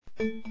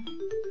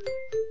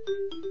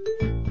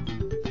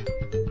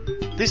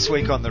This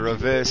week on The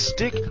Reverse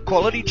Stick,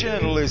 quality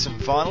journalism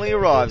finally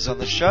arrives on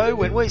the show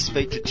when we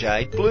speak to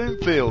Jade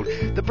Bloomfield,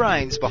 the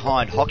brains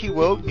behind Hockey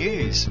World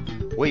News.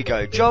 We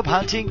go job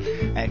hunting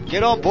and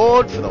get on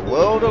board for the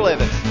World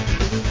 11.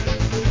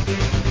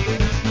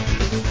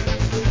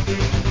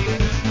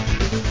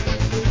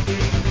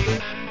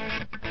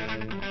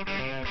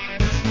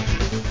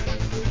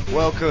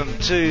 Welcome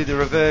to The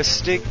Reverse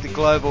Stick, the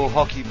global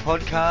hockey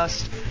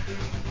podcast.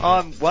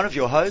 I'm one of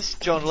your hosts,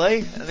 John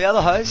Lee, and the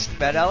other host,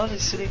 Matt Allen,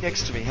 is sitting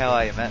next to me. How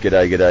are you, Matt?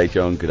 G'day,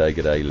 John.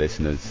 G'day,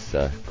 listeners.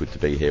 Good to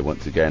be here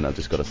once again. I've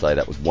just got to say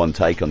that was one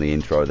take on the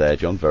intro there,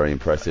 John. Very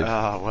impressive.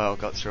 Oh, well,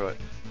 got through it.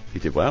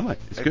 You did well, mate.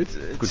 It's good.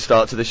 Good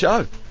start to the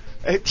show.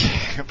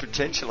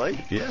 Potentially.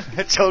 Yeah.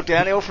 It's all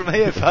downhill from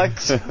here,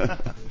 folks.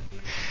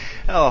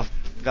 Oh,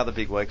 another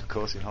big week, of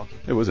course, in hockey.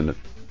 It wasn't a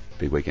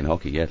big week in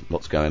hockey, yeah.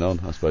 Lots going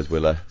on. I suppose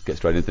we'll get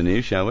straight into the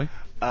news, shall we?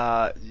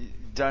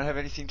 Don't have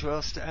anything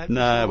else to add?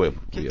 No, we'll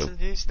get to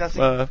the news.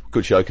 Nothing.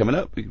 Good show coming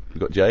up. We've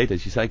got Jade,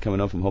 as you say, coming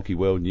on from Hockey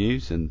World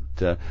News, and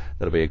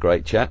that'll be a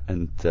great chat.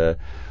 And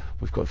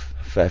we've got a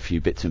fair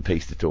few bits and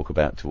pieces to talk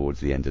about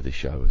towards the end of the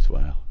show as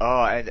well.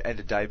 Oh, and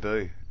a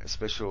debut, a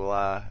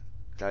special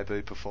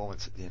debut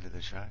performance at the end of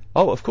the show.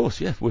 Oh, of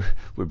course, yeah. We're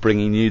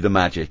bringing you the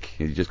magic.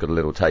 You just got a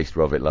little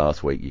taster of it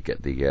last week. You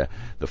get the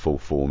full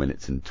 4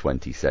 minutes and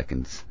 20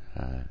 seconds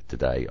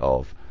today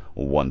of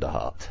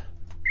Wonderheart.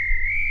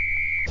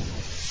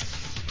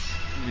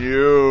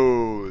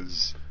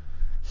 News.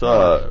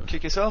 So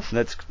kick us off.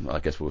 I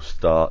guess we'll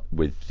start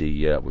with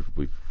the.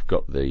 We've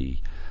got the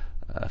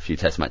few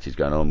test matches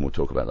going on. We'll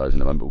talk about those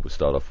in a moment. But we'll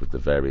start off with the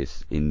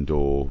various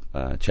indoor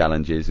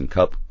challenges and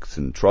cups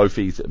and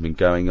trophies that have been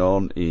going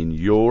on in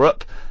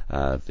Europe.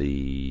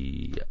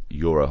 The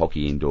Euro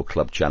Hockey Indoor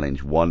Club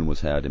Challenge 1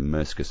 was held in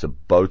Murska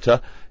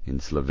Sobota in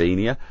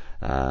Slovenia,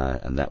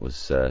 and that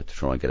was to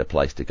try and get a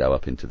place to go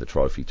up into the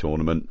trophy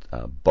tournament.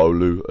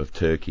 Bolu of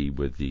Turkey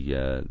were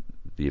the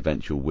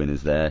eventual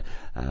winners there.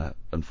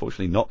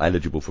 Unfortunately not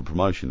eligible for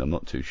promotion. I'm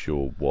not too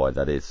sure why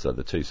that is. So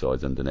the two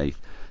sides underneath,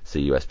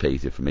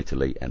 CUSPs are from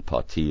Italy and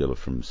Partille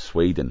from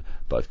Sweden,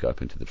 both go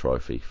up into the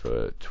trophy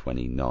for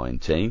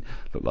 2019.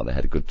 Looked like they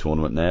had a good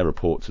tournament there.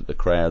 Reports that the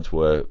crowds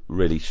were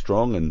really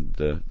strong and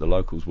the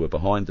locals were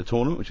behind the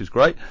tournament, which is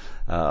great.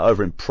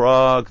 Over in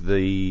Prague,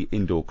 the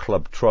Indoor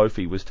Club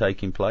Trophy was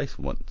taking place,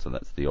 so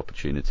that's the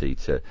opportunity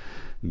to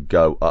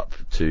go up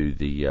to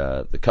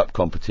the cup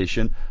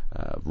competition.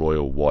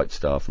 Royal White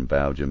Star from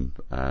Belgium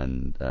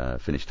and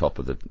finished top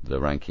of the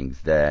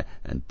rankings there,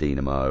 and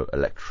Dynamo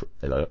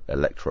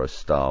Electro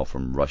Star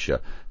from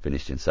Russia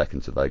finished in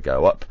second, so they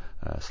go up.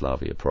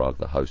 Slavia Prague,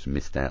 the host,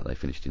 missed out. They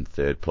finished in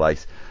third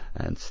place,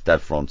 and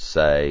Stade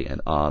Francais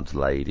and Ards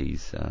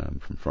Ladies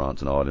from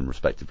France and Ireland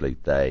respectively,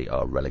 they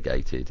are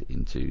relegated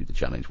into the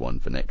Challenge 1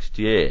 for next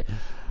year.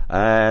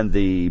 And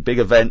the big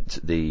event,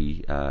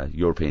 the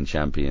European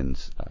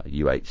champions,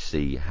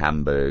 UHC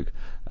Hamburg,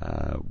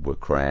 were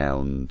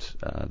crowned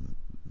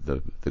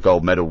the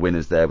gold medal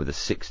winners there with a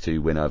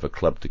 6-2 win over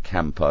Club de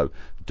Campo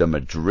de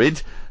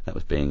Madrid. That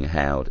was being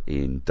held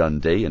in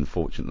Dundee.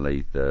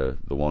 Unfortunately, the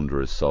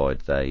Wanderers side,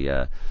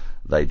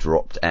 they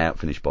dropped out,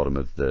 finished bottom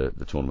of the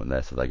tournament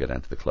there, so they go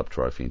down to the club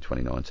trophy in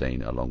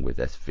 2019 along with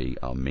SV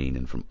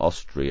Arminen from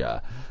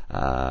Austria.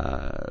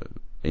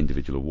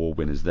 Individual award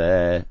winners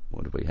there.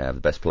 What do we have?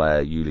 The best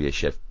player, Yulia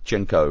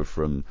Shevchenko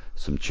from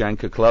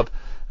Sumchanka Club.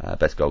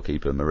 Best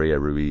goalkeeper, Maria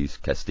Ruiz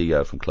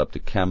Castillo from Club de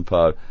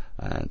Campo.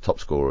 And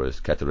top scorers,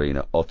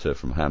 Katerina Otter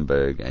from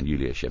Hamburg and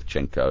Yulia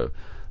Shevchenko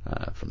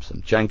from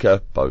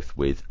Sumchanka, both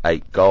with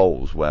 8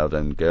 goals. Well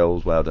done,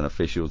 girls. Well done,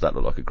 officials. That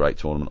looked like a great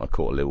tournament. I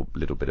caught a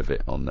little bit of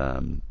it on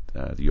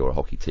the Euro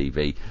Hockey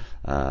TV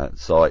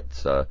site.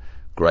 So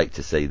great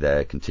to see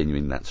there,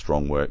 continuing that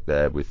strong work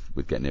there with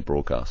getting it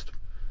broadcast.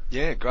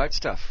 Yeah, great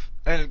stuff.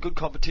 And a good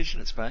competition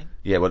it's been.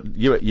 Yeah, well,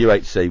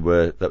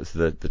 UHC that was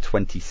the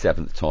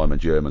 27th time a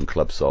German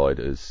club side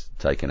has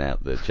taken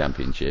out the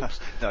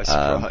championships. No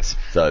surprise.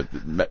 So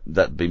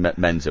that'd be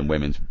men's and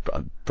women's.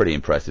 Pretty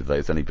impressive.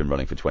 It's only been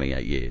running for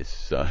 28 years.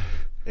 So.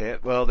 Yeah,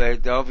 well, they're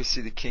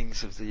obviously the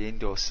kings of the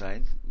indoor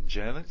scene,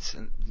 Germans,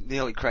 and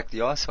nearly cracked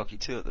the ice hockey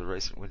too at the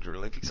recent Winter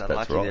Olympics.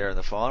 Unlucky there in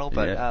the final,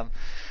 but yeah.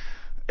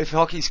 If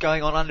hockey's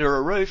going on under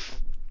a roof,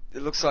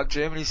 it looks like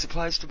Germany's the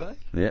place to be.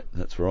 Yeah,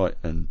 that's right.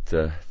 And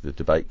the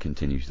debate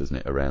continues, doesn't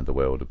it, around the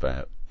world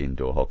about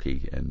indoor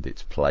hockey and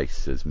its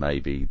place as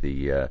maybe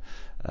the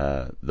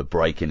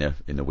break in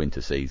the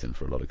winter season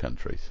for a lot of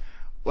countries.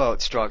 Well,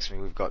 it strikes me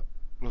we've got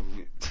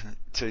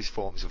two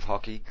forms of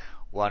hockey.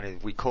 One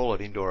is, we call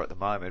it indoor at the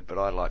moment, but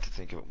I like to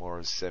think of it more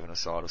as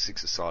 7-a-side or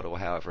 6-a-side or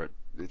however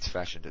it's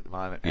fashioned at the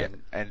moment, yeah.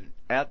 and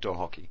outdoor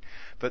hockey.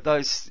 But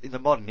those, in the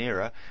modern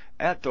era,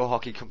 outdoor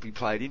hockey can be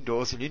played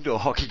indoors and indoor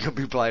hockey can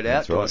be played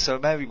outdoors. Right. So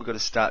maybe we've got to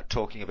start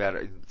talking about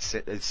it in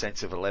the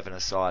sense of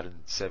 11-a-side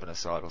and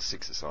 7-a-side or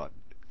 6-a-side,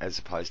 as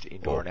opposed to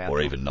indoor and outdoor.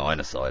 Or even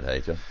 9-a-side,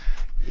 hey, John?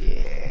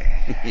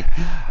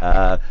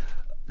 Yeah.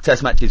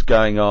 Test matches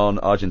going on.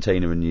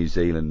 Argentina and New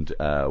Zealand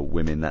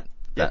women, that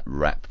that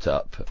wrapped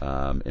up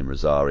in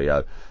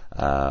Rosario.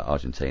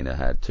 Argentina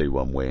had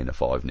 2-1 win, a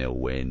 5-0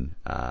 win.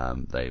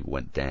 They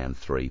went down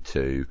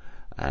 3-2.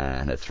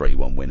 And a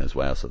 3-1 win as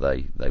well, so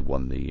they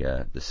won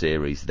the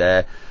series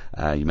there.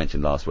 You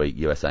mentioned last week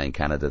USA and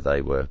Canada,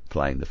 they were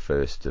playing the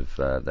first of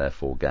their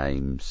 4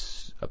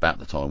 games about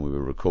the time we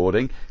were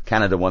recording.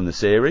 Canada won the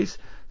series,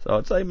 so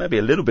I'd say maybe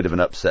a little bit of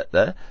an upset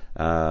there.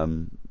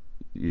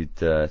 You'd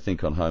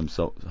think on home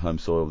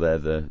soil there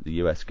the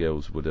US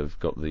girls would have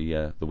got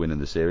the win in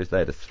the series. They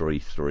had a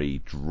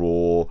 3-3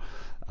 draw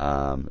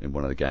in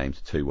one of the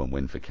games, 2-1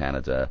 win for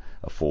Canada,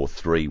 a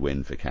 4-3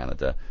 win for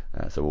Canada.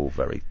 So all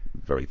very,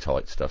 very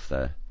tight stuff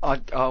there.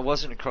 I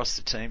wasn't across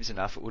the teams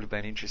enough. It would have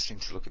been interesting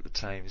to look at the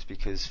teams,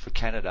 because for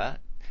Canada,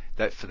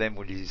 that for them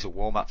is a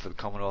warm-up for the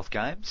Commonwealth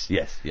Games.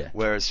 Yes, yeah.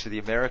 Whereas for the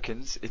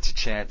Americans, it's a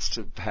chance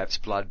to perhaps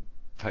blood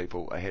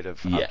people ahead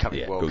of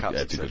upcoming World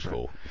Cups. It's a good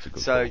call.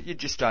 So you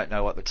just don't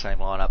know what the team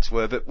lineups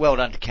were, but well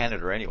done to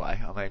Canada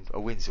anyway. I mean, a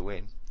win's a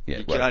win. Yeah,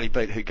 you can only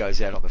beat who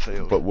goes out on the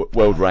field. But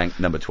world ranked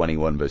number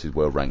 21 versus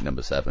world ranked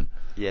number 7.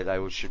 Yeah,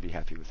 they should be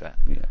happy with that.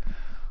 Yeah,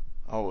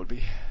 I would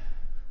be.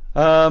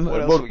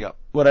 What else we got?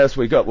 What else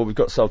we got? Well, we've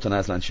got Sultan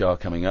Aslan Shah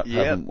coming up,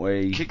 haven't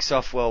we? Kicks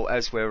off, well,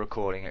 as we're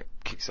recording, it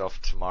kicks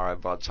off tomorrow.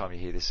 By the time you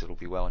hear this, it'll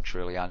be well and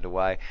truly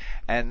underway.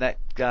 And that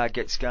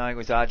gets going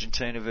with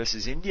Argentina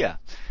versus India,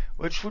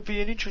 which would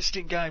be an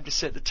interesting game to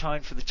set the tone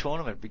for the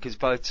tournament, because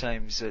both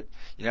teams,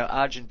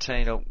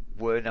 Argentina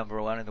were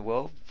number 1 in the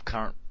world,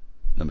 current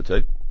number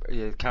 2.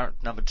 Yeah, current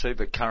number 2,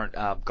 but current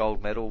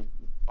gold medal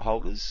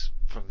holders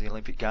from the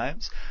Olympic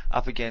Games,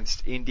 up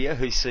against India,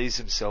 who sees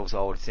themselves,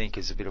 I would think,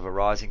 as a bit of a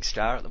rising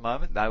star at the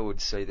moment. They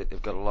would see that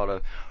they've got a lot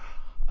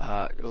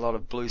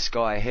of blue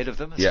sky ahead of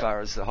them as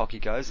far as the hockey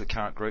goes, the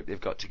current group they've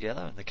got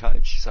together and the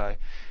coach. So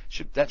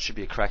that should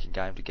be a cracking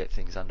game to get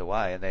things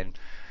underway. And then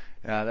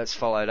that's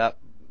followed up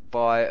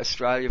by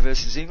Australia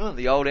versus England,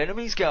 the old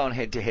enemies going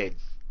head to head.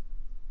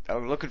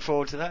 I'm looking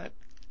forward to that.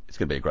 It's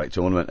going to be a great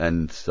tournament,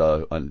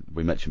 and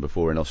we mentioned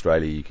before, in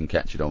Australia you can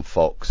catch it on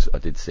Fox. I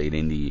did see in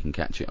India you can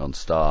catch it on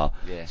Star.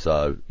 Yeah.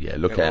 So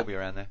look out. Be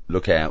around there.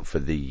 Look out for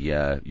the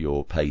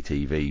your pay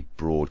TV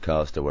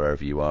broadcaster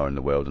wherever you are in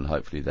the world, and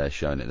hopefully they're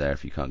showing it there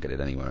if you can't get it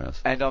anywhere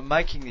else. And I'm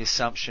making the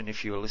assumption,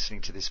 if you're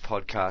listening to this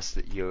podcast,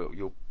 that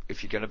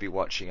if you're going to be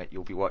watching it,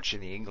 you'll be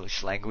watching the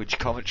English language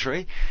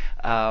commentary.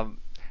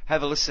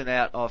 Have a listen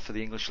out for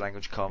the English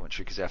language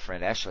commentary, because our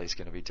friend Ashley is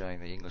going to be doing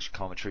the English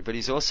commentary, but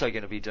he's also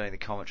going to be doing the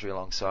commentary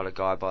alongside a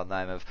guy by the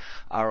name of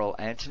Arul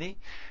Anthony.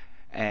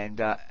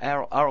 And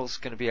Arul's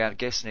going to be our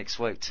guest next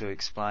week to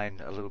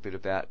explain a little bit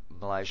about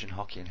Malaysian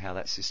hockey and how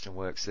that system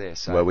works there.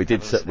 So well, we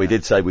did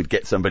say we'd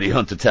get somebody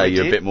on to tell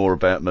you a bit more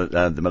about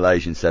the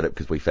Malaysian setup,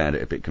 because we found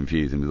it a bit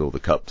confusing with all the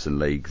cups and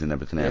leagues and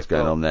everything else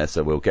going on there.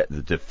 So we'll get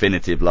the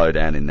definitive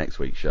lowdown in next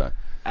week's show.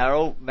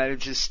 Arul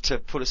manages to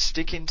put a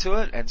stick into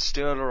it and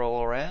stir it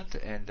all around,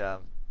 and the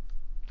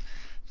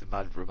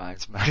mud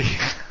remains muddy.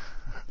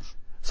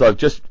 So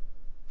just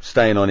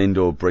staying on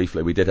indoor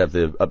briefly, we did have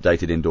the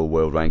updated indoor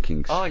world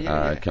rankings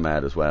come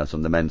out as well. So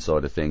on the men's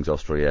side of things,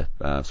 Austria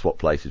swapped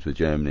places with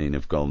Germany and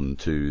have gone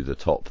to the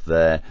top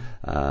there.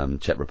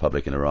 Czech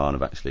Republic and Iran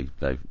have actually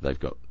they've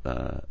got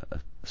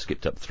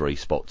skipped up 3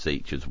 spots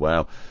each as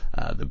well.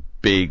 The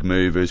big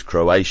movers,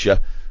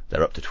 Croatia,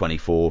 they're up to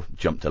 24,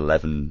 jumped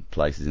 11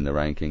 places in the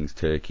rankings.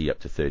 Turkey up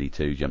to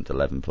 32, jumped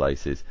 11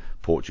 places.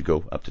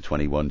 Portugal up to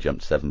 21,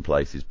 jumped 7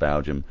 places.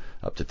 Belgium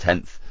up to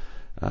 10th,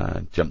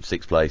 jumped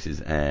 6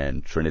 places.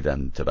 And Trinidad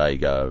and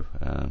Tobago,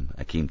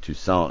 Hakeem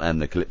Toussaint and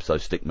the Calypso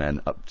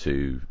Stickman up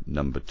to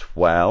number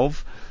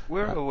 12.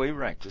 Where are we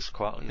ranked, just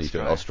quietly?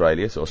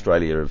 Australia. So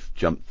Australia have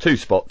jumped 2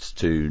 spots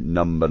to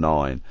number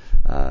 9.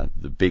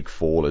 The big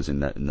fallers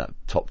in that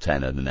top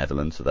 10 are the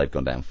Netherlands, so they've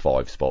gone down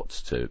 5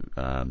 spots to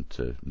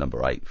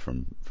number 8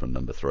 from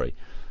number 3.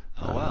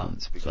 Oh wow,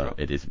 that's a big drop.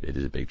 It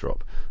is a big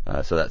drop.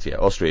 So that's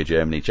Austria,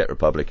 Germany, Czech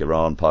Republic,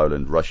 Iran,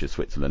 Poland, Russia,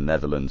 Switzerland,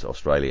 Netherlands,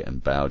 Australia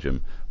and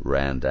Belgium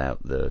round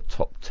out the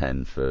top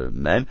 10 for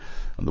men.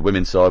 On the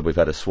women's side, we've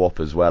had a swap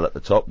as well at the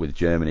top, with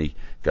Germany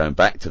going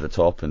back to the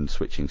top and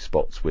switching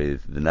spots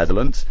with the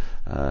Netherlands.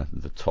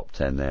 The top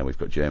 10 there, we've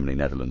got Germany,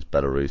 Netherlands,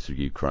 Belarus,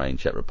 Ukraine,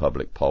 Czech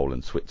Republic,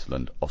 Poland,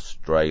 Switzerland,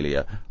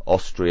 Australia,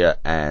 Austria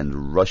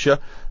and Russia.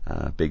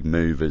 Big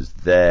movers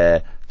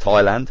there.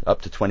 Thailand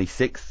up to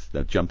 26th,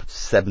 they've jumped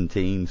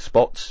 17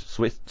 spots.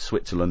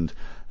 Switzerland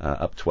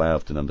up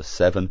 12 to number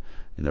 7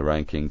 in the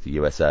rankings. The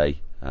USA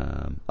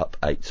up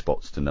 8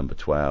 spots to number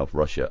 12.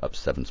 Russia up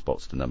 7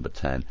 spots to number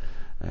 10.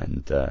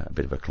 And a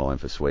bit of a climb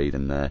for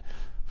Sweden there.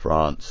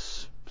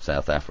 France,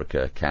 South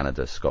Africa,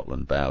 Canada,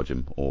 Scotland,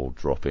 Belgium all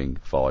dropping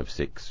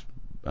 5-6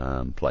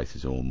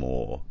 places or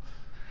more.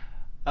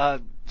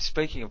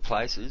 Speaking of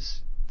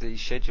places, the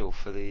schedule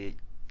for the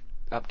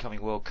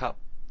upcoming World Cup.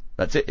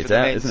 That's it. It's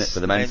out, isn't it? For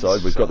the men's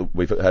side,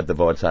 we've had the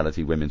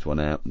Vitality women's one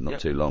out not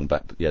too long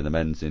back. But the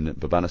men's in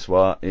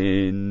Bhubaneswar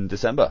in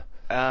December.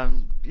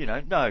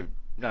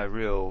 No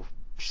real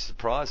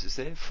surprises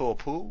there. 4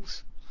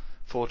 pools,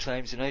 4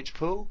 teams in each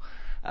pool.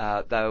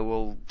 They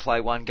will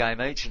play one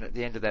game each, and at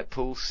the end of that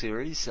pool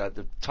series,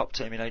 the top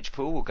team in each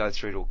pool will go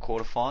through to a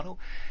quarter-final.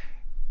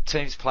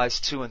 Teams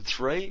placed 2 and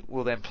 3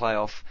 will then play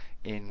off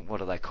in, what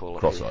do they call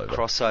it?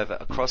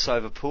 Crossover. A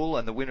crossover pool,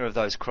 and the winner of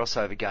those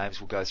crossover games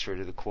will go through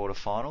to the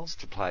quarterfinals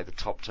to play the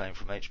top team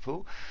from each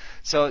pool.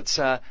 So it's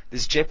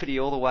there's jeopardy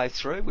all the way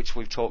through, which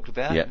we've talked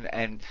about,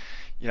 and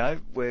you know,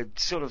 we're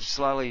sort of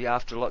slowly,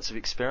 after lots of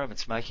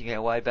experiments, making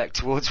our way back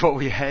towards what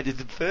we had in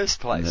the first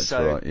place. That's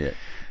right, yeah.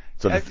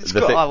 So it's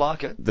good. I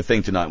like it. The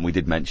thing to note, and we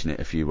did mention it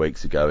a few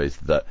weeks ago, is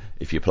that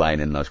if you're playing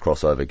in those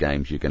crossover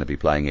games, you're going to be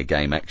playing a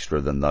game extra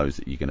than those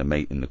that you're going to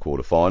meet in the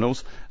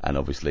quarterfinals, and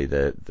obviously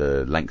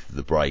the length of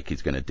the break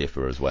is going to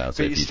differ as well.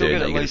 So but if you you still do,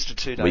 get at least a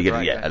 2-day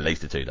break. Yeah, at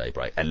least a 2-day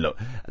break. And look,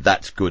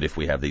 that's good if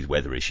we have these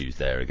weather issues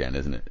there again,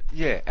 isn't it?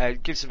 Yeah,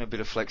 it gives them a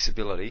bit of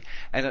flexibility.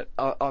 And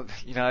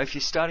you know, if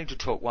you're starting to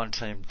talk one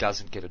team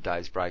doesn't get a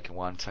day's break and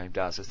one team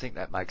does, I think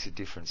that makes a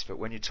difference. But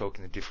when you're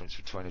talking the difference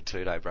between a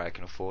 2-day break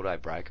and a 4-day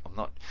break,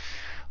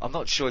 I'm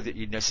not sure that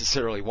you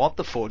necessarily want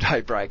the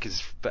 4-day break.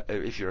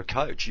 If you're a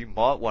coach, you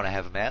might want to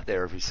have them out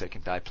there every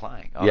second day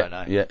playing. I don't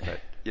know. Yeah. But,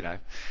 you know,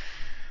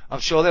 I'm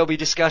sure there'll be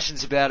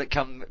discussions about it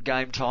come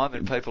game time,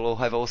 and people will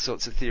have all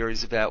sorts of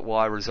theories about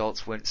why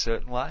results went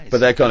certain ways. But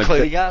they're kind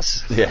including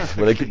us. Yeah,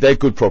 well, they're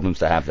good problems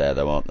to have there,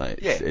 though, aren't they?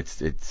 It's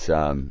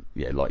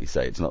like you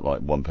say, it's not like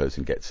one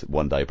person gets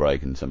 1-day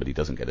break and somebody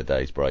doesn't get a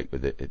day's break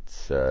with it.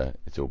 It's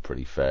all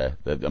pretty fair.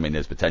 I mean,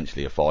 there's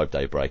potentially a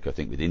 5-day break, I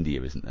think, with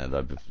India, isn't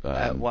there?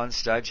 At one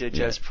stage,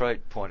 Jazz Preet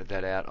pointed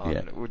that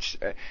out which.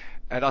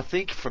 And I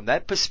think from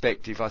that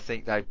perspective, I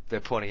think they're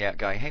pointing out,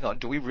 going, hang on,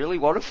 do we really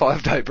want a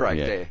 5-day break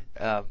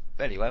there?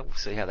 Anyway, we'll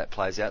see how that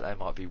plays out. They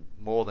might be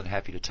more than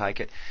happy to take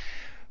it.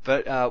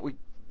 But we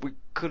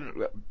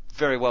couldn't.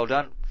 Very well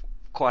done.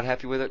 Quite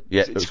happy with it.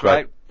 Yeah, it's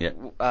great. Yeah.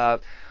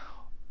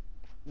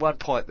 One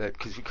point that,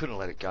 because we couldn't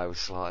let it go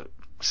slide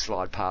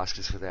past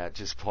us without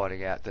just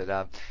pointing out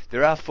that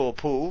there are 4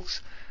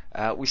 pools.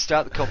 We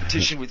start the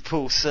competition with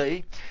Pool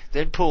C,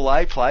 then Pool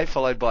A play,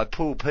 followed by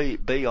Pool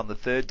B on the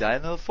 3rd day,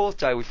 and on the 4th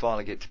day we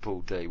finally get to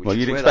Pool D. Which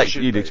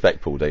you'd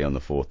expect Pool D on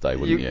the 4th day,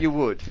 wouldn't you? You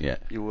would. Yeah.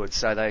 You would.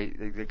 So they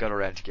got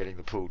around to getting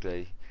the Pool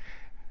D.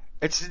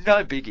 It's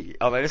no biggie.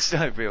 I mean, it's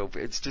no real.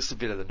 It's just a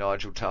bit of the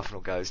Nigel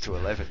Tufnell goes to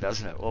 11,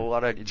 doesn't it? Well,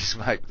 why don't you just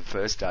make the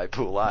first day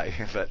Pool A?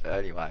 But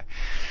anyway.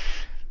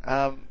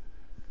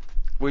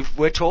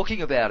 We're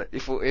talking about it.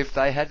 If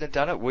they hadn't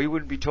done it, we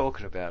wouldn't be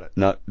talking about it.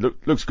 No,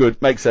 looks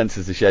good. Makes sense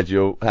as a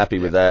schedule. Happy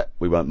with that.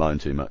 We won't moan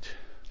too much.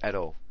 At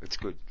all. It's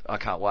good. I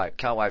can't wait.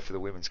 Can't wait for the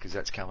women's, because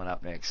that's coming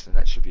up next, and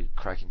that should be a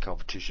cracking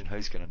competition.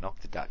 Who's going to knock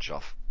the Dutch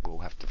off? We'll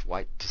have to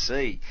wait to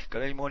see.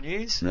 Got any more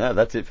news? No,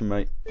 that's it from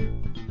me.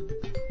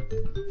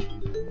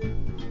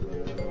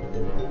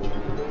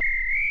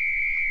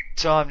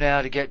 Time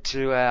now to get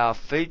to our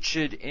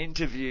featured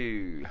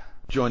interview.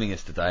 Joining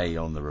us today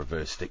on the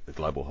Reverse Stick, the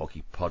Global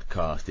Hockey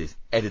Podcast, is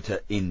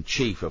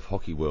Editor-in-Chief of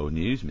Hockey World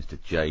News, Mr.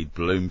 Jade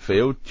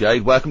Bloomfield.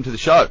 Jade, welcome to the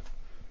show.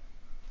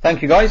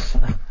 Thank you, guys.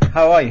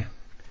 How are you?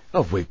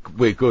 Oh,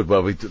 we're good.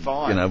 Well, we've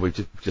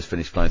just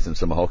finished playing some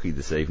summer hockey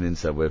this evening,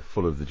 so we're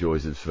full of the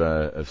joys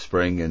of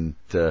spring, and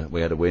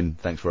we had a win.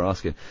 Thanks for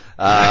asking.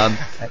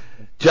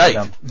 Jade,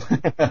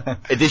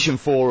 edition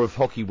 4 of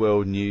Hockey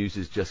World News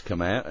has just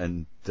come out,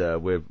 and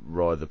we're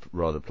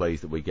rather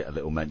pleased that we get a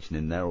little mention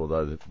in there,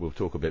 although we'll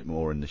talk a bit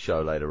more in the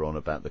show later on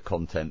about the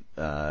content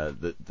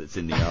that's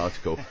in the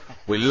article.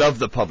 We love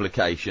the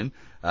publication.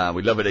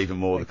 We love it even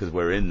more because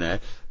we're in there.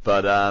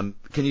 But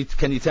can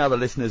you tell the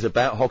listeners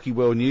about Hockey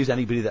World News?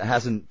 Anybody that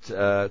hasn't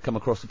come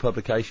across the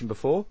publication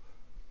before?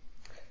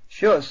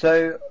 Sure.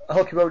 So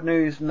Hockey World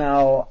News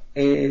now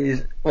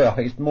is, well,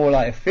 it's more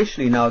like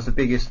officially now is the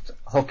biggest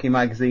hockey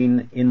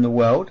magazine in the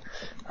world.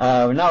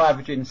 We're now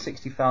averaging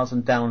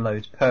 60,000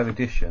 downloads per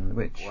edition,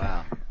 which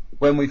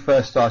when we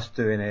first started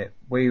doing it,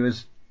 we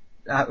was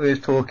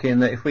talking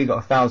that if we got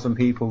 1,000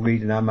 people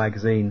reading our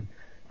magazine,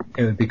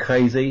 it would be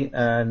crazy.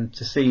 And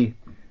to see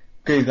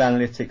Google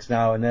Analytics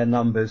now and their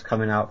numbers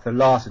coming out for the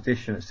last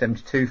edition at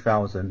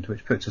 72,000,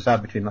 which puts us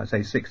averaging, like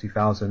say,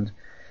 60,000,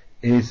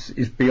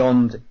 is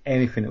beyond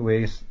anything that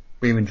we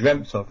even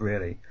dreamt of,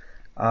 really.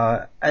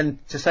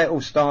 And to say it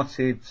all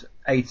started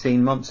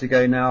 18 months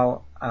ago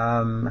now,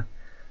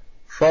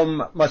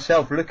 from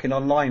myself looking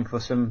online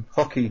for some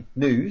hockey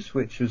news,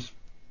 which was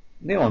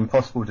near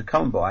impossible to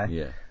come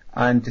by,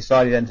 and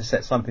decided then to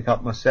set something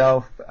up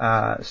myself,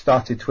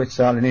 started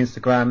Twitter and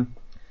Instagram.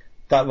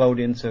 That rolled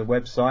into a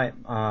website,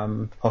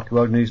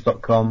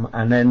 hockeyworldnews.com,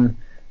 and then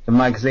the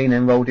magazine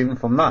then rolled in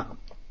from that.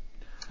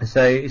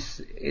 So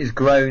it's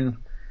grown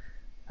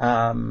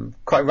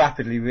quite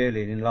rapidly,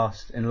 really, in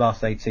the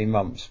last 18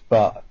 months.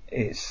 But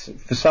it's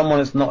for someone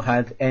that's not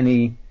had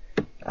any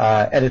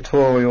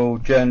editorial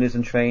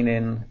journalism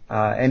training,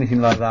 anything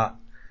like that.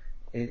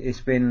 It's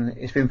been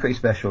pretty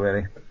special,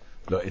 really.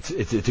 Look,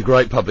 it's a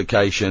great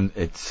publication.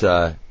 It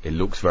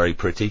looks very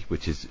pretty,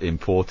 which is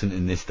important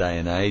in this day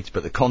and age.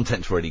 But the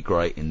content's really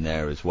great in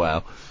there as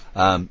well.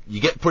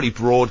 You get pretty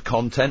broad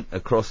content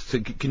across.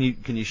 So can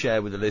you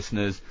share with the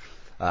listeners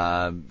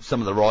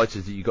some of the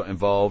writers that you got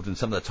involved, and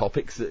some of the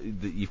topics that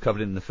you've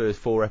covered in the first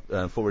four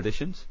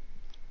editions?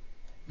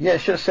 Yeah,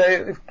 sure.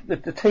 So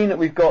the team that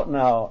we've got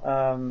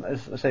now,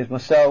 as I say, is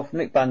myself,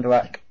 Nick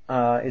Banderak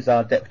is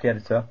our deputy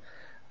editor.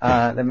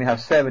 Then we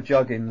have Sarah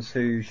Juggins,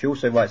 she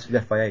also writes for the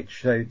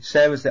FIH. So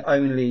Sarah's the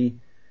only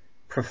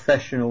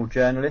professional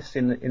journalist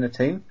in the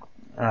team.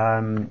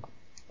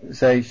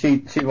 So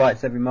she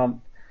writes every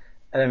month.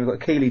 And then we've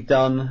got Keely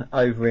Dunn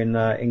over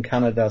in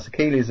Canada. So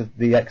Keely's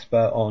the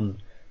expert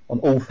on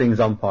all things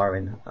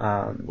umpiring.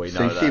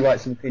 She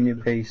writes an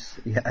opinion piece,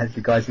 as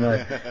you guys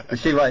know. But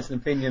she writes an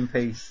opinion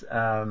piece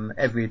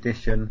every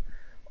edition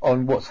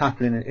on what's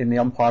happening in the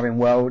umpiring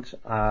world,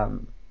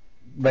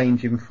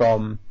 ranging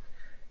from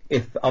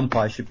if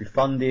umpires should be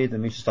funded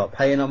and we should start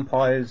paying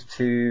umpires,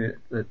 to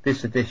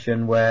this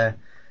edition where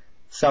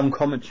some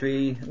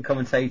commentary and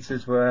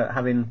commentators were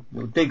having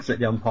digs at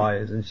the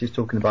umpires, and she's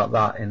talking about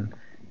that and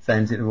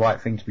saying is it the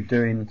right thing to be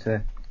doing,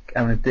 to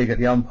having a dig at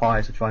the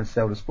umpires to try and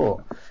sell the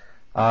sport.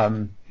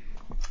 And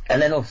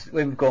then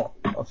we've got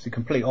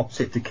complete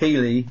opposite to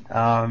Keely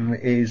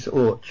is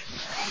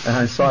Orch,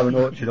 and Simon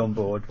Orchard on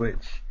board,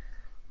 which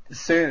as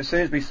soon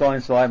as we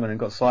signed Simon and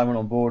got Simon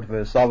on board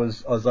with us, I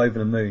was over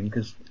the moon,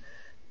 because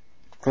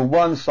for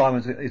one,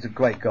 Simon is a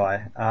great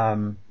guy,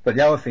 but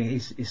the other thing,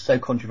 he's so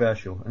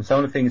controversial, and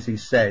some of the things he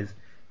says,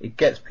 it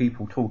gets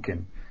people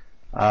talking.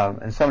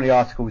 And some of the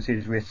articles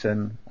he's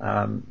written,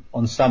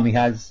 on some he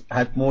has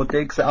had more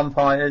digs at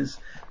umpires,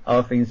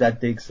 other things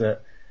had digs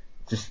at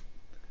just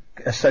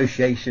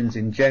associations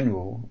in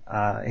general.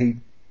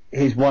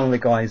 He's one of the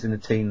guys in the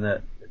team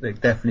that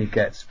definitely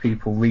gets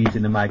people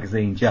reading the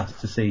magazine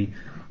just to see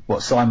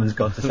what Simon's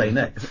got to say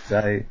next.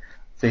 So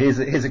he's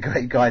a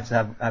great guy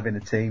to have in the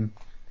team.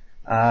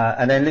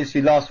 And then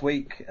literally last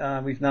week,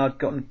 we've now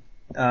gotten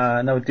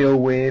another deal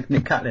with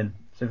Nick Catlin.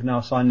 So we've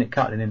now signed Nick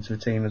Catlin into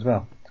the team as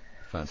well.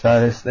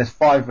 Fantastic. So there's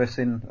 5 of us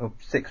or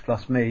 6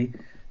 plus me,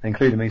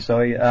 including me,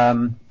 sorry,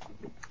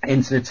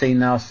 into the team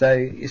now. So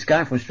it's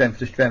going from strength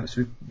to strength.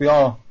 So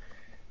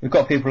we've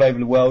got people over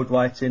the world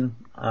writing.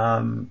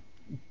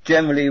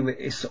 Generally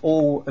it's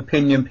all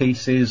opinion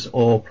pieces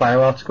or player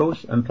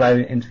articles and player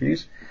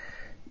interviews.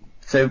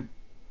 So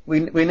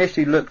we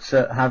initially looked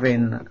at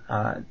having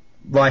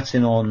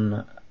writing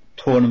on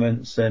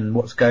tournaments and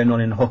what's going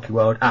on in the hockey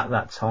world at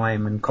that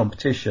time and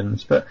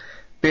competitions, but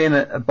being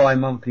a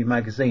bi-monthly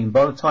magazine,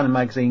 by the time the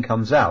magazine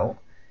comes out,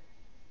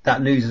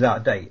 that news is out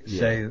of date.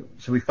 Yeah.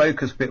 So we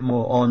focus a bit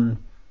more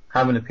on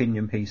having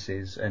opinion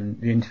pieces and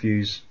the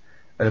interviews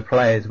of the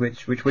players,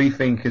 which we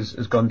think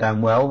has gone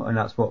down well, and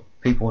that's what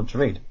people want to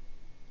read.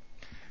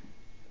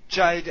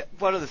 Jade,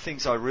 one of the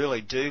things I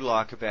really do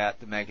like about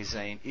the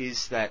magazine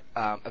is that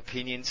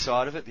opinion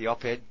side of it, the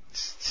op-ed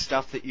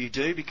stuff that you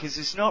do, because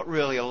there's not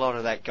really a lot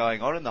of that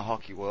going on in the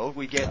hockey world.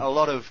 We get a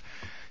lot of,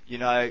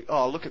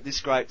 look at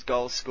this great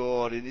goal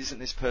scored, and isn't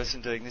this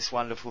person doing this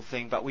wonderful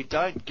thing? But we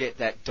don't get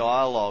that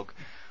dialogue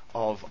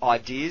of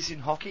ideas in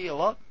hockey a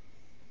lot.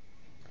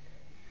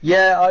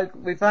 Yeah,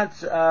 we've had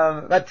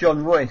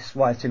John Royce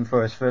writing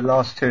for us for the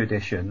last 2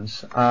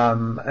 editions.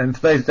 And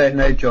for those who don't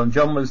know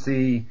John was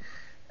the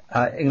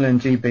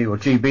England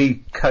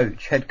GB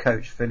coach, head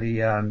coach for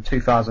the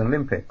 2000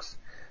 Olympics.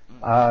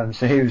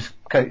 So he was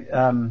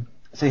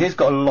so he's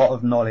got a lot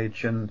of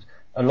knowledge and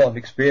a lot of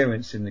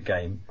experience in the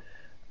game.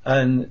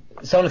 And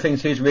some of the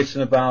things he's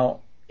written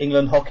about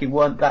England hockey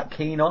weren't that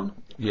keen on.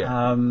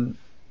 Yeah.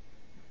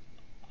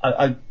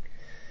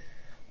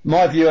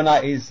 My view on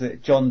that is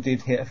that John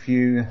did hit a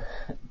few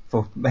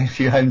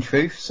home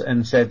truths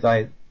and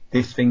said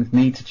these things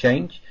need to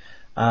change.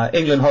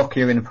 England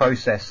hockey are in the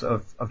process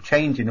of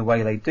changing the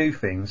way they do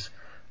things,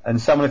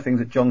 and some of the things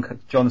that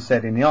John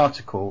said in the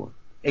article,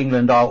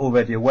 England are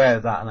already aware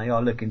of that and they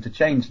are looking to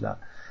change that.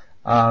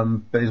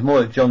 But it's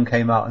more that John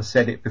came out and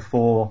said it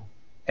before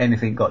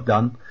anything got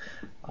done.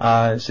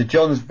 So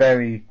John's a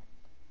very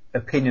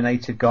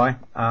opinionated guy,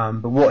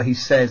 but what he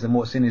says and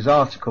what's in his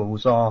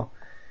articles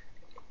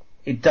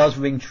it does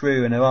ring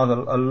true, and there are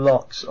a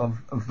lot of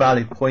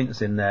valid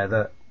points in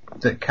there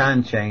that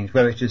can change,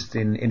 whether it's just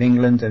in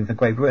England and for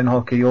Great Britain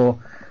hockey or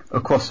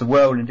across the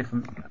world in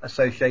different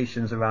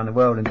associations around the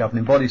world and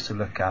governing bodies to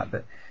look at.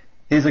 But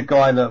he's a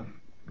guy that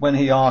when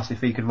he asked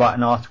if he could write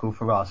an article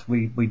for us,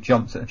 we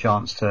jumped at a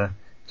chance to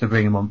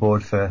bring him on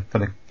board for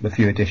the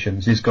few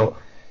editions. He's got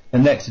the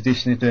next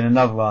edition is doing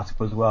another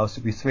article as well, so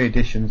it'll be 3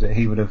 editions that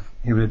he would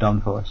have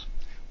done for us.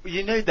 Well,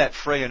 you need that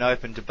free and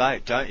open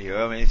debate, don't you?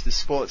 I mean, if the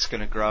sport's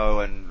going to grow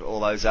and all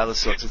those other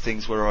sorts of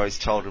things we're always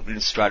told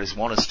administrators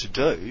want us to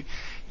do,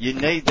 you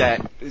need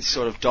that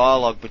sort of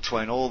dialogue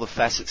between all the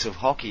facets of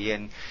hockey,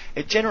 and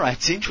it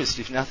generates interest,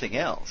 if nothing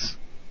else.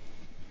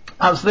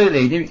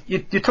 Absolutely.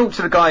 You talk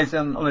to the guys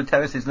on the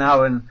terraces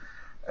now and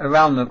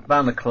around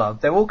the club,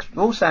 they're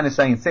all saying the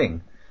same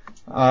thing.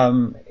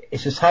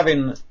 It's just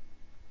having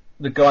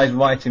the guys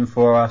writing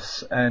for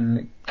us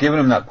and giving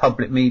them that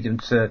public medium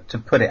to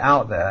put it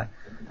out there.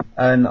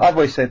 And I've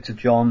always said to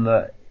John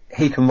that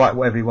he can write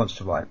whatever he wants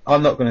to write.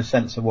 I'm not going to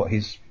censor what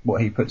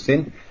he puts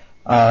in,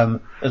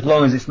 as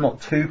long as it's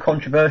not too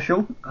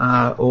controversial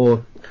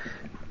or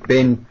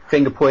been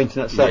finger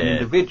pointing at certain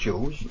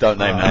individuals. Don't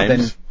name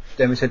names.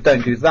 Then we said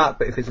don't do that.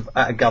 But if it's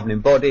at a governing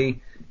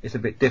body, it's a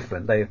bit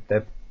different.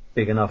 They're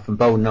big enough and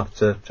bold enough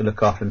to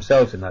look after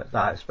themselves in that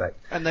aspect.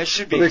 And they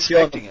should be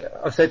expecting it.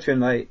 I said to him,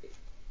 like,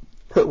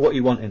 put what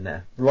you want in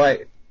there,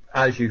 write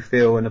as you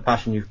feel and the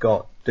passion you've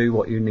got. Do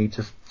what you need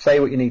to say,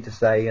 what you need to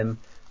say, and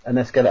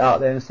let's get it out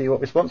there and see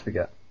what response we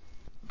get.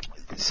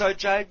 So,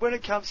 Jade, when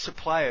it comes to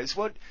players,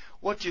 what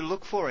do you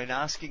look for in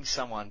asking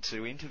someone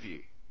to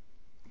interview?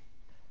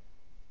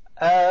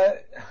 For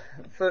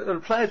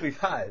the players we've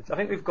had, I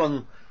think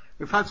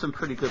we've had some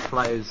pretty good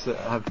players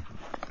that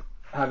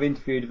have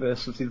interviewed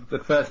us.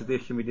 The first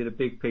edition we did a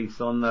big piece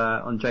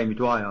on Jamie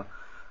Dwyer,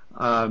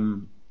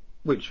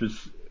 which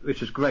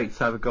was great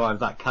to have a guy of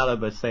that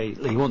calibre say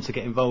he wants to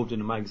get involved in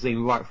the magazine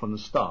right from the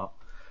start.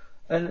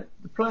 And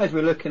the players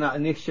we're looking at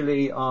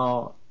initially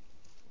are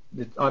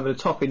either the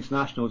top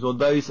internationals or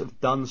those that have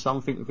done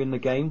something within the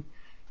game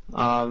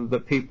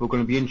that people are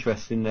going to be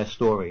interested in their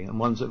story, and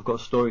ones that have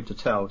got a story to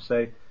tell.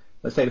 So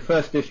let's say the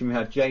first edition we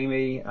had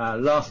Jamie,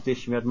 last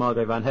edition we had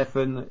Margot van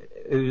Heffen,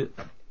 who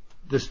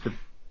just the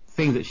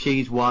things that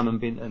she's won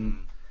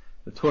and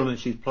the tournament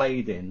she's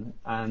played in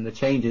and the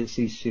changes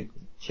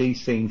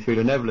she's seen through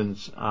the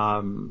Netherlands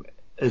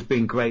has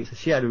been great. So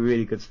she had a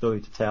really good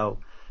story to tell.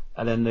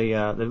 And then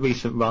the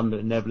recent run that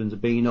the Netherlands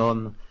have been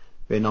on,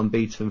 been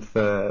unbeaten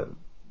for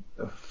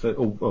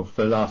the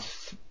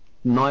last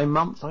 9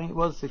 months, I think it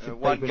was.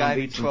 One game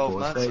in 12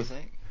 months, I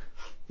think.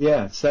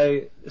 Yeah,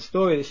 so the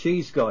story that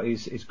she's got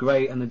is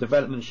great, and the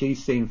development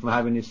she's seen from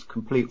having this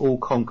complete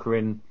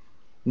all-conquering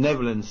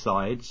Netherlands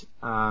side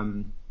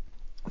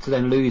to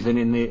then losing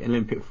in the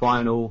Olympic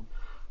final,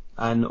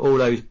 and all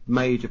those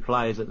major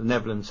players that the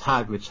Netherlands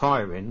had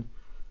retiring,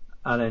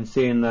 and then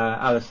seeing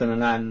Alison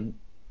and Anne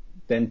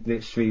then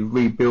literally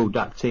rebuild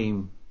that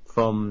team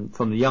from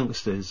the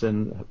youngsters,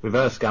 and with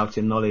her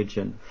scouting knowledge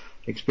and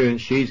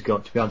experience she's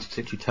got to be able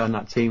to literally turn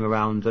that team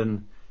around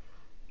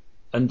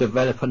and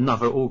develop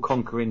another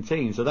all-conquering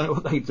team. So I don't know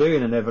what they do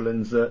in the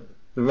Netherlands that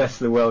the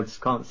rest of the world just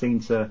can't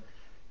seem to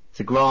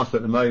grasp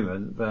at the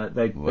moment. But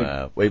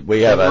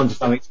we have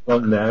something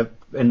on there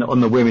on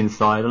the women's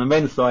side. On the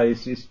men's side,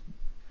 it's just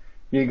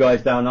you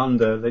guys down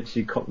under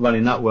literally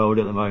running that world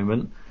at the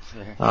moment.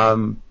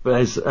 But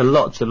there's a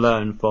lot to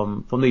learn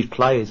from these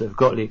players that have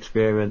got the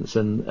experience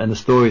and the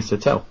stories to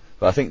tell.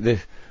 But I think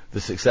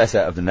the success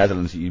out of the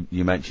Netherlands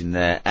you mentioned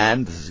there,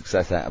 and the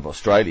success out of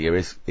Australia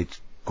is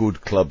it's good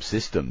club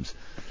systems.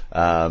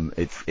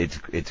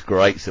 It's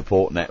great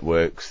support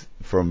networks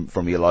from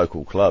your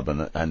local club,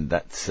 and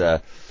that's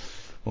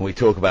when we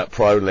talk about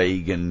Pro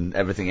League and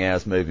everything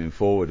else moving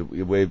forward,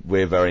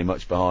 we're very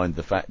much behind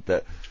the fact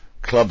that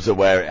clubs are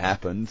where it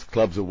happens.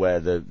 Clubs are where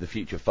the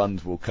future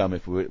funds will come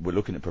if we're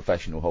looking at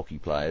professional hockey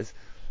players,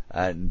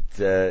 and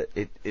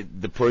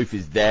the proof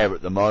is there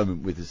at the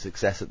moment with the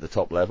success at the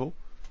top level.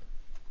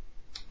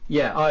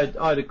 Yeah,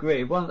 I'd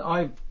agree.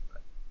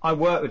 I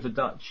worked with the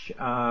Dutch.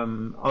 I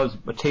was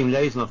a team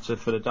liaison officer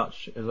for the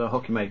Dutch as a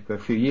hockey maker a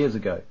few years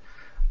ago,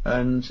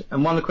 and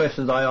one of the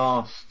questions I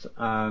asked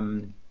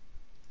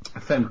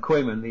Fem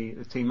Koeman,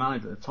 the team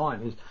manager at the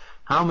time, is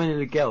how many of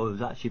the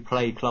girls actually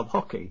play club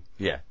hockey?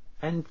 Yeah.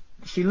 And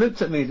she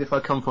looked at me as if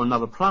I'd come from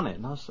another planet,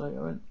 and I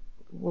went,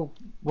 well,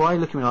 why are you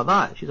looking at me like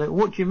that? She's like,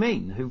 what do you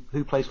mean?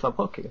 Who plays club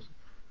hockey? I said,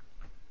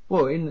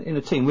 well, in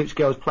a team, which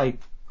girls play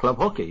club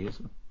hockey? It's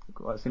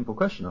quite a simple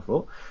question, I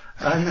thought.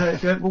 And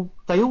she went, well,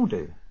 they all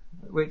do,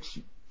 which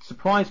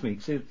surprised me,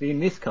 because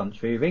in this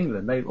country of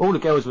England, all the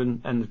girls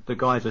and the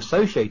guys are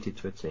associated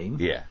to a team.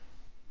 Yeah.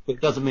 It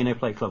doesn't mean they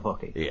play club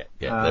hockey.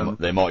 Yeah.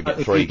 They might get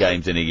 3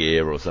 games in a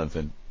year or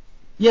something.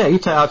 Yeah, you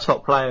take our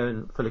top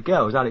player for the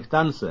girls, Alex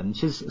Danson.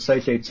 She's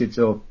associated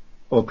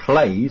or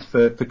plays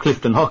for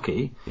Clifton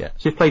Hockey. Yeah.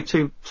 She's played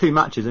two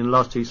matches in the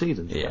last 2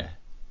 seasons. Yeah.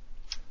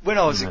 When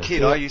I was a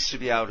kid, I used to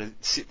be able to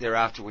sit there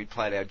after we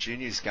played our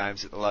juniors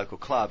games at the local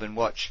club and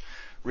watch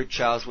Rick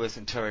Charlesworth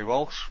and Terry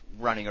Walsh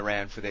running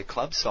around for their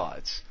club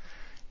sides.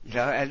 You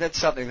know, and that's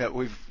something that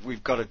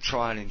we've got to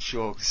try and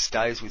ensure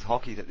stays with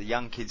hockey, that the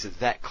young kids are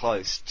that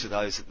close to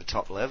those at the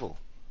top level.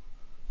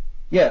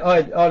 Yeah,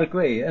 I'd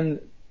agree.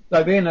 And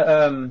like being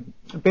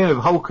with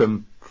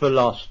Holcomb for I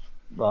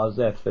was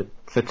there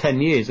for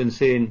 10 years, and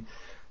seeing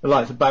the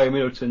likes of Barry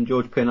Middleton,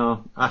 George Pinner,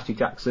 Ashley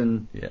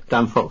Jackson,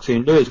 Dan Foxy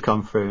and Lewis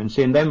come through, and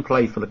seeing them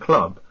play for the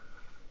club,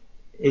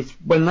 it's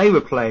when they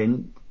were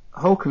playing,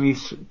 Holcomb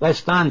their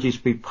stands used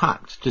to be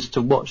packed just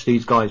to watch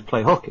these guys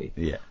play hockey.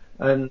 Yeah.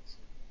 And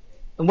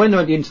when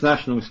they're at the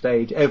international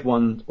stage,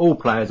 all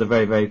players are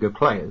very, very good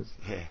players.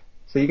 Yeah.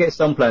 So you get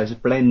some players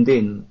that blend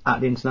in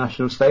at the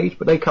international stage,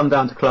 but they come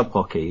down to club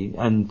hockey,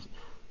 and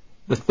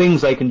the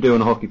things they can do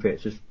on a hockey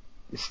pitch just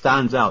it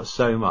stands out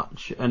so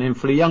much. And then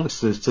for the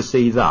youngsters to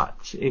see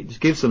that, it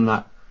just gives them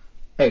that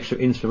extra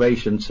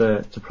inspiration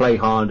to play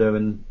harder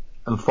and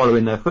follow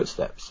in their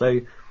footsteps.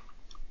 So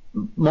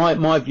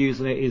my views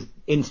on it is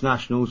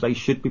internationals, they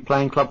should be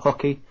playing club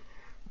hockey,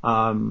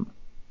 and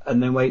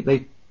then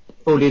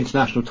all the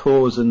international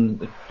tours and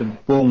the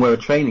warm weather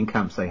training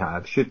camps they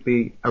have should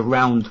be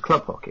around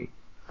club hockey,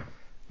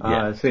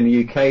 So in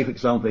the UK, for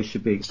example, they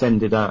should be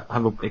extended,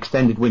 have an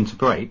extended winter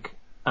break,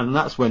 and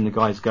that's when the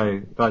guys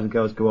and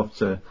girls go off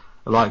to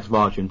the likes of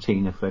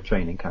Argentina for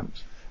training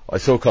camps. I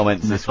saw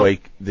comments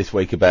this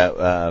week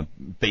about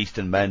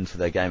Beeston men for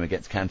their game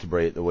against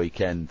Canterbury at the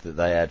weekend, that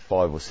they had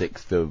 5 or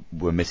 6 that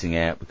were missing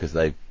out because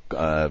they've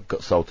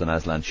got Sultan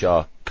Aslan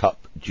Shah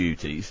Cup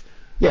duties.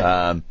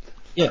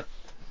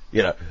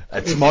 You know,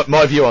 it's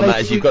my view on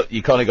that is you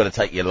kind of got to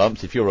take your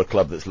lumps. If you're a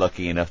club that's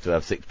lucky enough to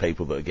have 6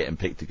 people that are getting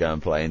picked to go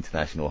and play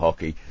international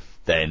hockey,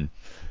 then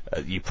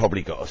you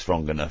probably got a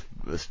strong enough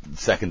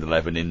second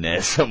 11 in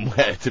there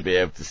somewhere to be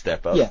able to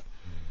step up.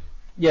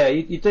 Yeah,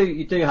 you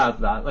do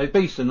have that. Like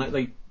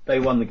Beeston, they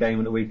won the game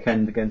on the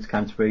weekend against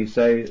Canterbury.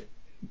 So,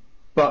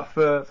 but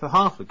for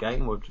half the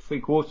game or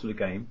 3/4 of the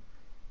game,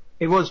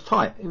 it was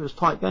tight. It was a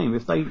tight game.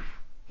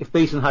 If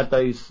Beeston had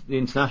the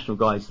international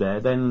guys there,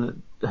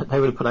 then they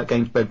would have put that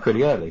game to bed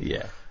pretty early.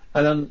 Yeah.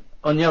 And then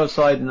on the other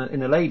side, in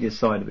the ladies'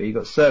 side of it, you've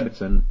got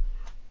Surbiton,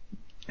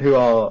 who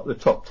are the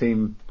top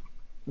team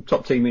in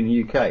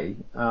the UK,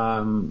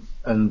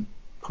 and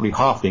probably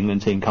half the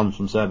England team comes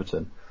from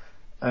Surbiton.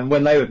 And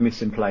when they were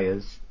missing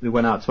players who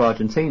went out to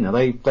Argentina,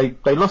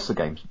 they lost the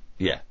games.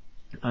 Yeah.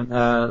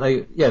 And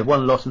they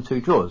 1 loss and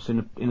 2 draws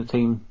in the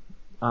team,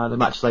 the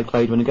matches they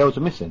played when the girls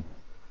were missing.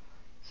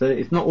 So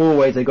it's not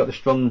always they got the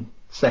strong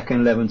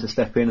second 11 to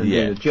step in and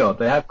do the job.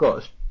 They have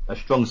got a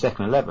strong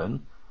second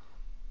 11,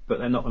 but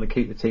they're not going to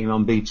keep the team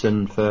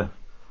unbeaten for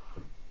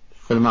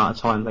the amount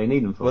of time they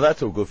need them for. Well,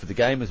 that's all good for the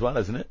game as well,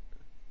 isn't it?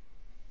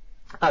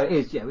 Oh, it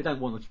is. Yeah, we don't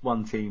want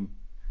one team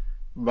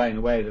running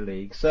away with the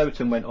league.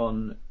 Surbiton went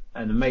on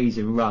an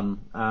amazing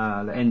run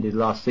that ended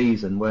last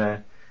season,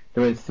 where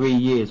they went 3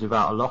 years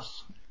without a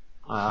loss,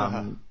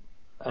 and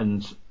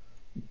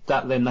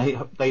that then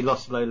they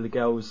lost a load of the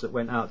girls that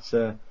went out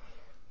to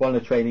one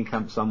of the training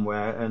camps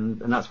somewhere,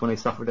 and that's when they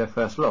suffered their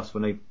first loss,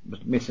 when they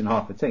was missing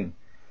half the team.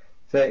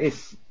 So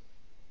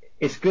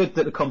it's good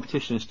that the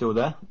competition is still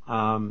there.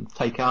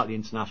 Take out the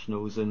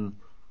internationals and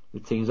the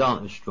teams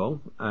aren't as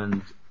strong,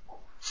 and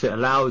so it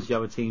allows the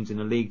other teams in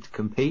the league to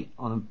compete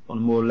on a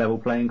more level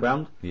playing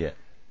ground. Yeah.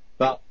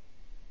 But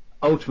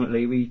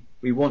ultimately,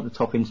 we want the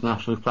top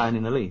internationals playing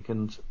in the league,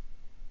 and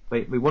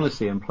we want to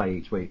see them play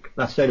each week.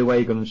 That's the only way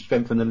you're going to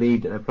strengthen the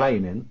league that they're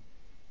playing in,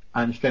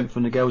 and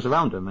strengthen the girls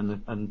around them,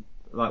 and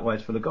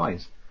likewise for the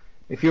guys.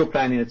 If you're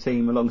playing in a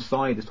team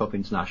alongside the top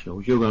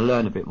internationals, you're going to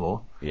learn a bit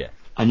more,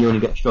 and you're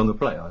going to get stronger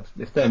players.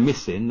 If they're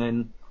missing,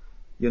 then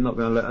you're not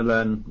going to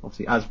learn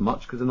obviously as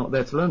much because they're not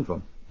there to learn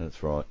from.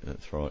 That's right.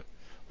 Well,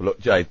 look,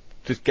 Jade,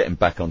 just getting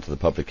back onto the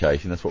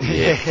publication, that's what we're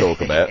here to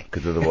talk about,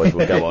 because otherwise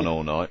we'll go on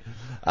all night.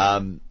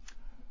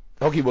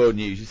 Hockey World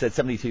News, you said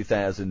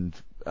 72,000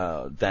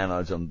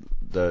 downloads on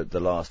the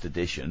last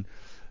edition.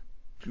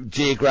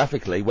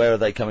 Geographically, where are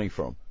they coming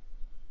from?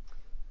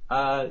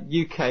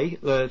 UK,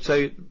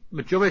 so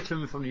majority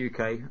of them from the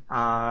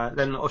UK.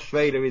 Then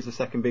Australia is the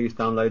second biggest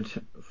download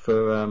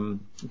for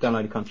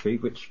downloaded country,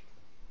 which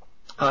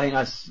I think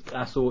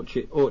that's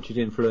Orchard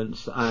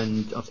influence,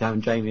 and obviously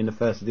having Jamie in the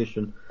first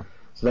edition,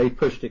 so they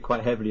pushed it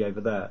quite heavily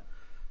over there.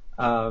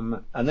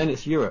 And then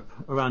it's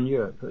around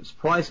Europe. But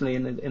surprisingly,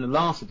 in the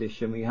last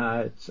edition, we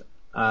had some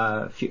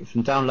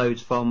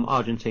downloads from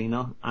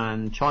Argentina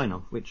and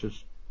China, which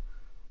was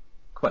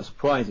quite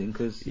surprising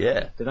because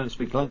they don't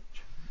speak language.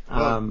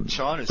 Well,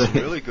 China's a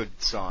really good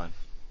sign.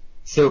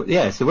 So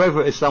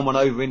whether it's someone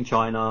over in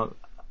China,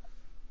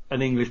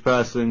 an English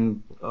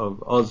person, or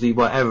Aussie,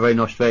 whatever in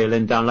Australia,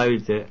 then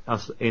downloaded it,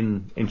 us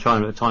in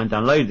China at the time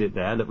downloaded it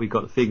there, that we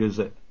got the figures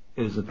that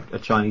it was a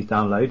Chinese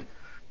download,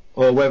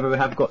 or whether we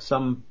have got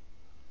some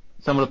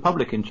of the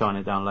public in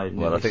China downloading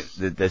it. Well, I think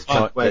there's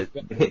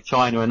hit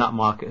China in that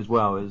market as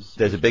well.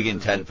 There's a big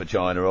intent for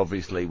China,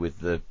 obviously, with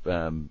the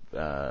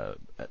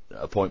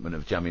appointment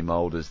of Jamie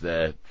Moulders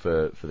there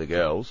for the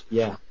girls.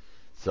 Yeah.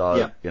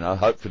 So,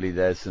 hopefully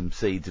there's some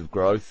seeds of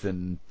growth,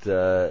 and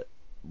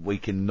we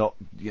can not,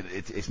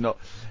 it's not,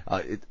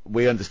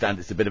 we understand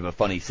it's a bit of a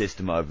funny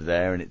system over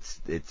there, and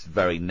it's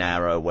very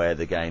narrow where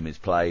the game is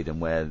played and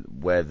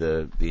where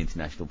the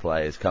international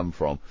players come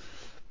from.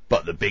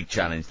 But the big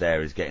challenge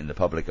there is getting the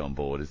public on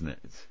board, isn't it?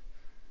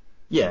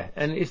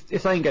 And if they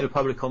can get the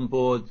public on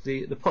board,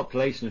 the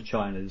population of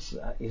China is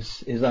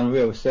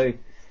unreal. So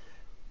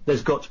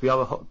there's got to be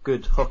other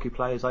good hockey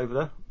players over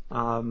there.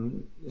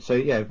 Once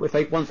they get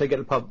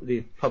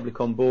the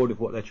public on board with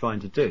what they're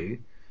trying to do,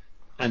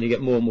 and you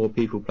get more and more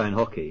people playing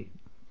hockey,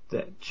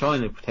 that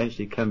China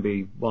potentially can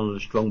be one of the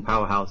strong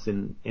powerhouse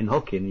in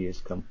hockey in the years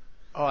to come.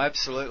 Oh,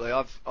 absolutely.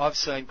 I've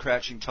seen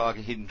Crouching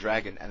Tiger, Hidden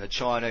Dragon, and the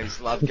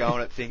Chinese love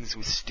going at things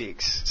with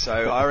sticks. So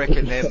I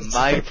reckon they're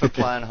made for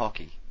playing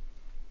hockey.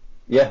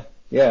 Yeah,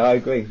 I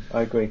agree.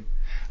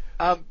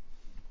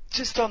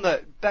 Just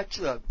back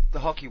to the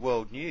Hockey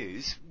World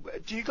News,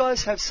 do you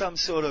guys have some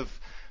sort of,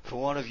 for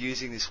want of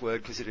using this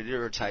word because it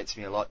irritates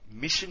me a lot,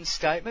 mission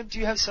statement? Do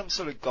you have some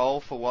sort of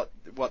goal for what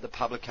the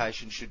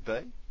publication should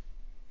be?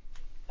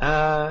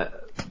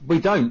 We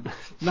don't.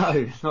 No,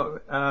 it's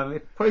not.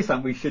 It's probably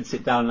something we should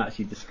sit down and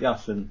actually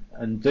discuss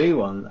and do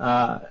one.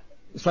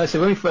 So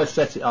when we first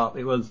set it up,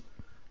 it was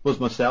was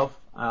myself.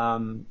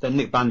 Then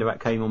Nick Banderat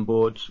came on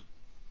board,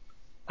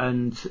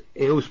 and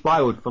it all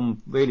spiraled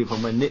from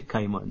when Nick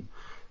came on.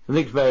 So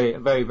Nick's very,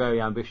 very,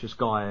 very ambitious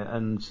guy,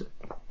 and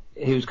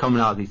he was coming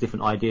out with these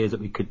different ideas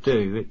that we could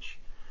do, which,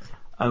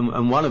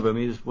 and one of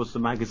them was the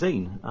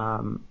magazine,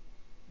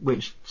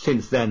 which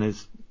since then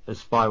has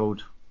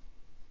spiraled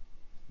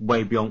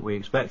way beyond what we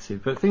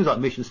expected. But things like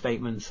mission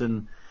statements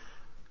and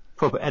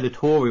proper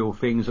editorial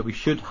things that we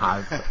should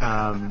have,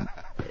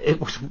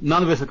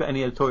 none of us have got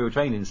any editorial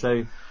training,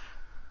 so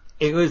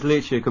it was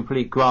literally a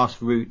complete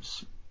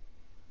grassroots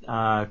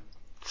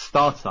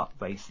startup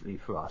basically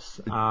for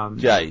us.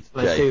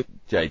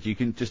 Jade, you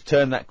can just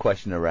turn that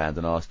question around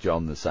and ask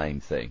John the same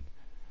thing.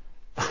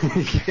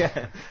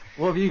 Yeah.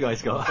 What have you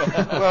guys got?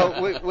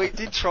 Well, we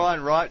did try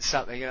and write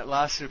something, and it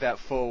lasted about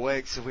 4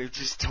 weeks, and we've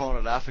just torn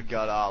it up and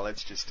gone,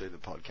 let's just do the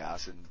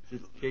podcast and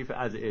just keep it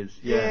as it is.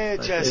 Yeah,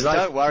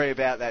 don't worry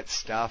about that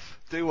stuff.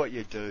 Do what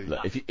you do.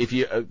 Look, if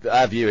you,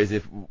 our view is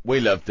if we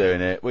love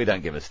doing it, we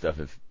don't give a stuff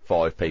if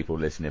 5 people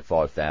listen, if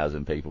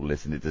 5,000 people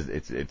listen.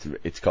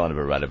 It's kind of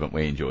irrelevant.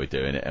 We enjoy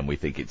doing it, and we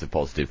think it's a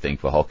positive thing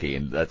for hockey,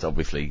 and that's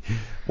obviously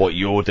what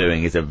you're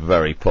doing is a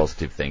very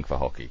positive thing for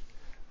hockey.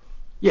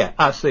 Yeah,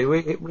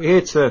 absolutely. We're here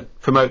to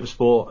promote the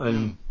sport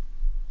and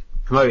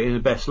promote it in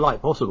the best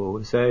light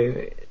possible. So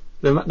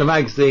the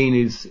magazine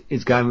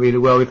is going really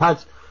well. We've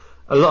had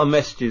a lot of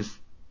messages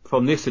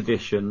from this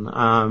edition,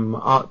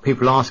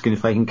 people asking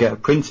if they can get a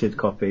printed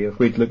copy if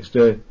we'd look to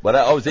do. Well,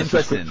 I was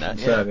interested in that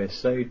service.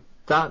 So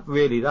that's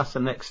the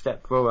next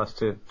step for us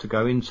to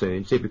go into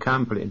and see if we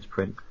can put it into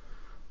print.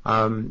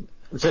 So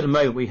at the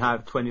moment we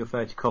have 20 or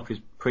 30 copies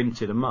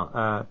printed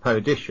per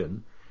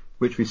edition,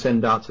 which we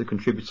send out to the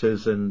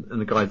contributors and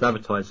the guys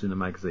advertising in the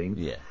magazine.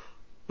 Yeah.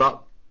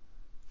 But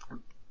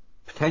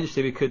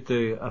potentially we could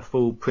do a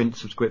full print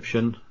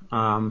subscription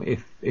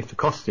if the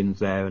costing's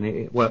there and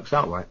it works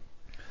out right.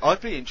 I'd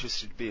be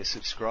interested to be a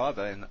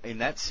subscriber in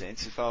that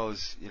sense if I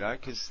was,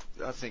 because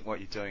I think what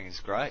you're doing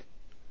is great.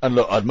 And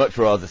look, I'd much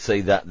rather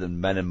see that than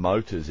Men and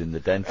Motors in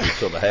the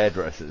dentists or the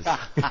hairdressers.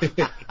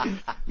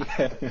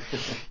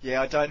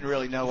 Yeah, I don't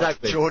really know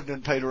what Jordan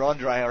and Peter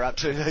Andre are up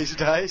to these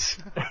days.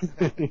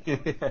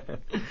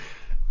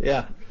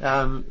 Yeah.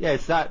 So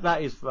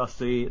that is for us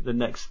the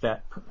next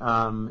step,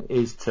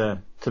 is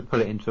to put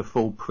it into a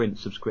full print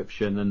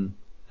subscription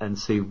and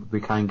see if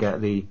we can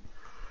get the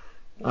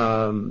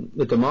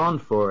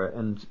demand for it.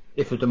 And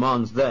if the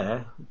demand's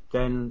there,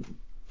 then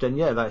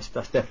yeah, that's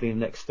definitely the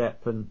next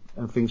step and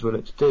things we'll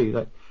look to do.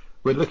 Like,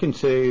 we're looking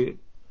to,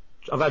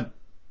 I've had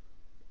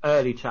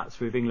early chats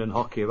with England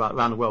Hockey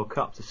around the World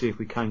Cup to see if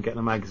we can get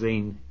the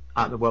magazine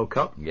at the World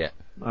Cup. Yeah.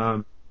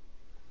 To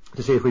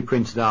see if we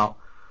printed out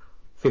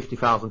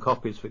 50,000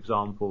 copies, for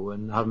example,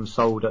 and have them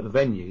sold at the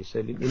venue.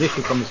 So the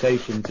initial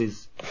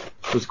conversations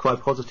was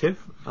quite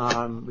positive.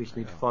 We just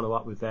need to follow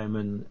up with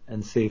them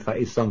and see if that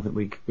is something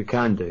we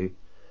can do.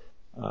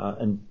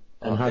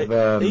 And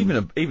have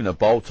even a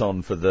bolt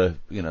on for the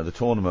the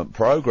tournament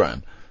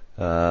program.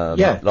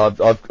 Yeah,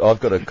 I've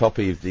got a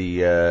copy of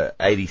the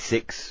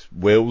 '86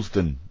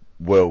 Willesden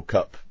World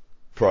Cup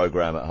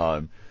program at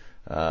home,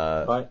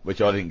 right, which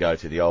I didn't go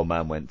to. The old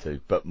man went to,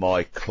 but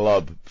my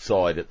club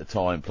side at the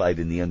time played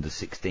in the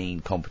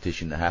under-16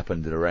 competition that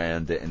happened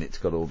around it, and it's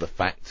got all the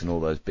facts and all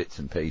those bits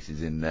and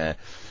pieces in there.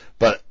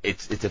 But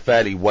it's a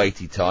fairly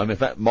weighty time. In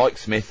fact, Mike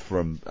Smith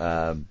from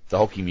the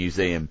Hockey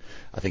Museum,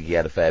 I think he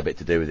had a fair bit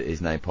to do with it. His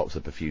name pops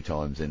up a few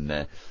times in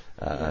there,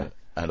 and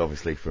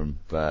obviously from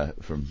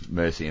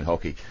Mercy and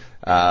Hockey.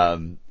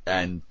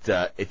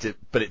 It's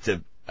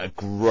a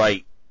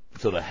great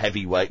sort of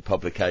heavyweight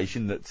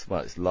publication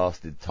it's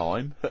lasted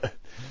time.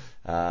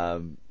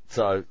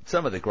 So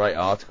some of the great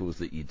articles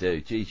that you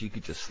do, geez, you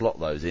could just slot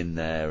those in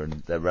there, and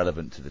they're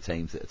relevant to the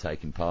teams that are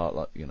taking part,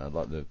 like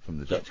from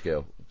the Dutch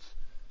girl.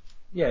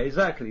 Yeah,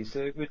 exactly.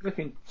 So we're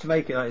looking to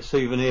make it like a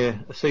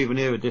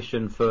souvenir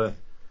edition for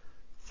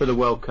the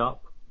World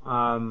Cup.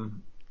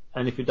 And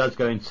if it does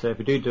if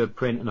we do a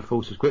print and a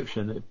full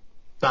subscription,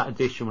 that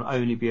edition will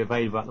only be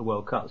available at the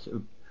World Cup.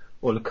 So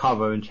or the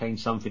cover and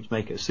change something to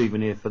make it a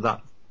souvenir for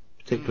that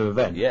particular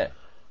event. Yeah.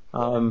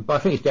 But I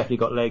think it's definitely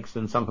got legs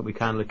and something we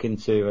can look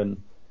into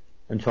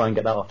and try and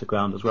get that off the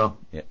ground as well.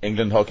 Yeah.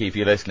 England Hockey, if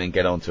you're listening,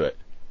 get onto it.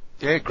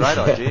 Yeah, great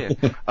idea.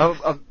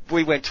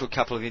 We went to a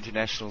couple of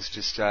internationals,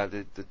 just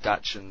the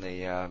Dutch and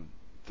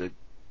the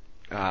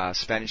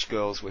Spanish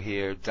girls were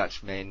here,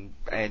 Dutch men,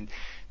 and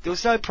there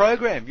was no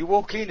program. You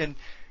walk in and...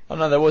 Oh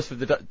no, there was for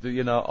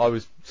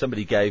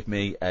somebody gave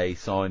me a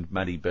signed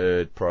Matty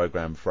Bird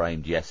program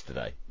framed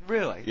yesterday.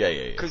 Really?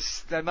 Yeah.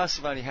 Because they must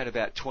have only had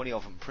about 20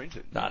 of them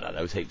printed. No,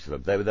 there was heaps of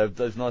them. They were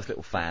those nice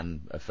little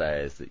fan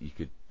affairs that you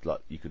could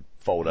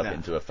fold up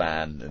into a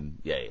fan, and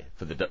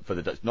for the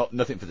Dutch,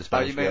 nothing for the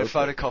Spanish. Oh, you mean girls, a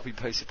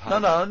photocopied piece of paper?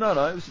 No,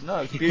 it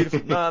was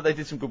beautiful. No, they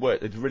did some good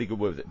work. They did really good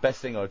work with it. Best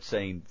thing I'd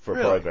seen for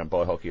a program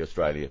by Hockey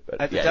Australia.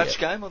 But at the Dutch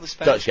game or the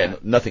Spanish game?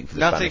 Nothing for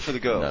the Spanish. Nothing for the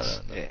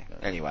girls. No.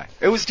 Anyway,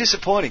 it was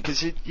disappointing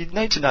because you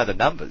need to know the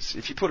numbers.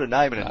 If you put a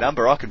name and a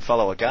number, I can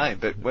follow a game.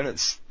 But when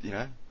it's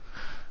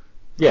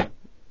Yeah,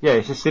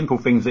 it's just simple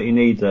things that you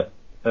need at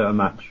a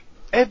match.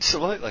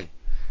 Absolutely.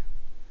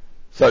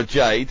 So,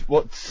 Jade,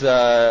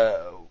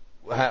 how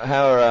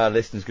are our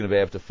listeners going to be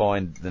able to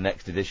find the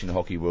next edition of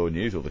Hockey World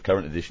News, or the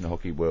current edition of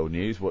Hockey World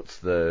News? Where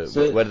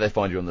do they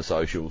find you on the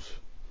socials?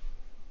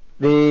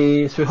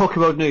 So Hockey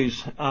World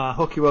News,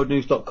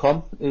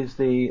 hockeyworldnews.com is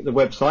the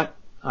website,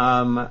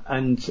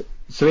 and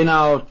so in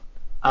our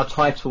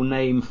title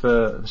name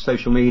for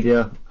social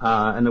media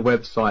and the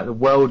website, the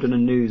World and the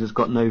News has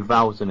got no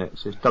vowels in it,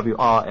 so it's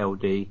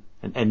WRLD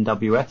and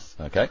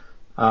NWS. Okay.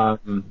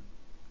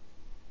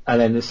 And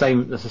then that's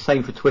the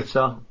same for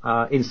Twitter.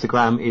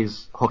 Instagram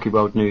is Hockey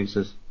World News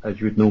as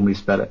you would normally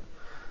spell it.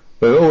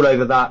 But all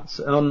over that,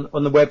 and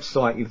on the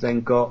website you've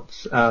then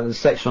got a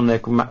section on there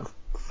called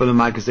for the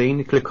magazine.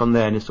 You click on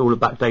there and it's all the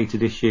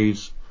backdated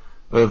issues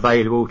are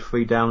available to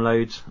free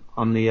download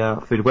on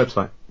through the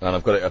website. And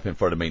I've got it up in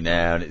front of me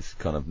now, and it's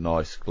kind of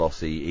nice,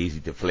 glossy, easy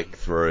to flick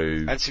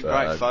through. And some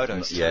great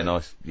photos. Yeah,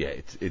 nice. Yeah,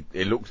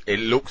 it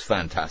looks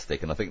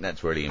fantastic, and I think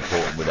that's really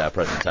important with our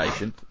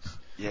presentation.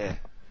 Yeah.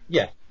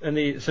 Yeah,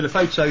 and so the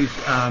photos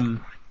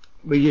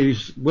we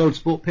use World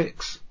Sport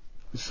Pics.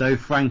 So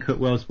Frank at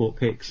World Sport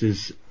Pics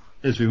has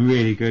been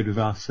really good with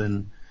us,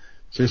 and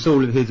so it's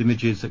all of his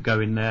images that go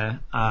in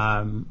there,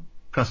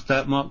 plus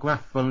Mark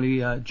Graff, one of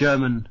the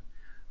German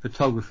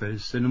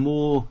photographers. And the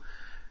more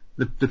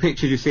the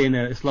pictures you see in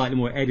there, it's slightly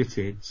more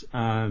edited,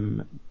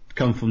 come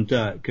from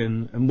Dirk,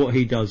 and what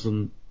he does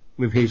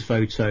with his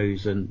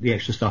photos and the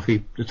extra stuff,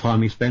 the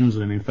time he spends on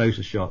them in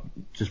Photoshop,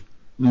 just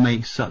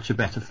makes such a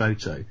better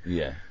photo.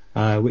 Yeah.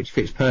 Which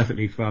fits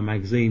perfectly for our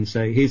magazine.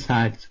 So he's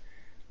had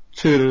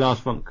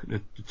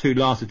the two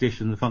last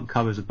editions, the front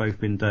covers have both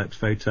been Dirk's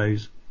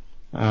photos.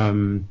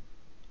 And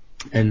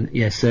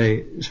yeah, so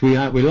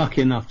we're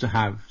lucky enough to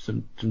have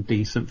some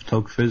decent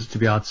photographers to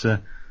be able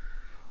to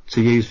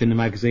use in the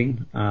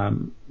magazine.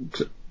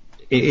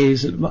 It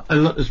is a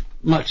lot, as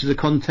much as the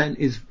content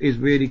is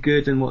really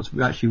good and what's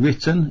actually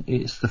written,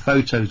 it's the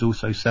photos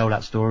also sell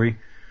that story.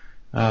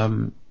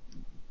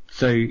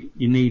 So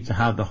you need to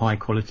have the high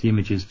quality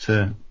images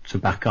to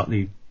back up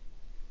the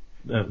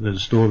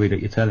story that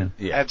you're telling.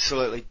 Yeah,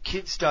 absolutely.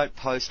 Kids don't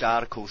post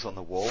articles on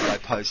the wall; they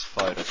post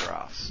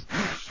photographs.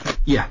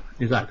 Yeah,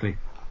 exactly.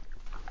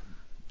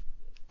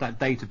 That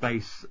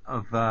database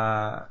of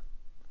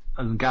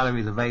and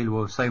galleries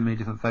available of so many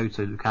different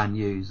photos we can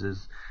use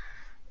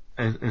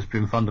has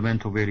been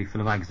fundamental, really, for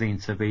the magazine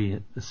to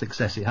be the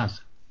success it has.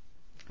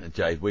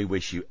 Jade, we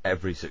wish you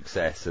every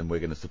success, and we're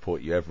going to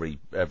support you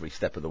every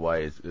step of the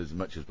way as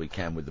much as we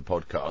can with the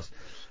podcast.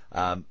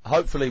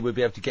 Hopefully we'll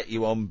be able to get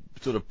you on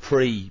sort of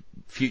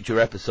future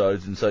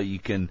episodes, and so you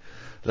can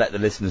let the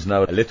listeners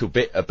know a little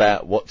bit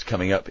about what's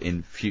coming up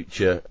in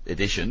future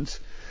editions.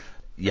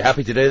 You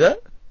happy to do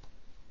that?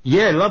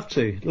 Yeah, love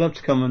to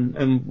come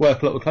and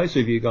work a lot closer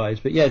with you guys.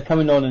 But yeah,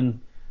 coming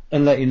on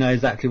and let you know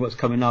exactly what's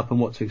coming up and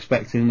what to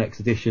expect in the next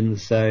edition,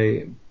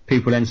 so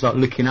people then start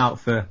looking out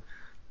for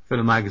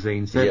the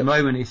magazine. So At the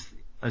moment it's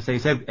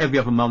every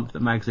other month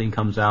the magazine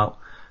comes out,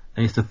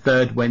 and it's the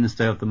third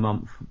Wednesday of the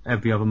month,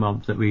 every other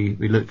month, that we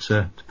look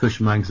to push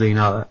the magazine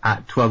out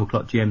at 12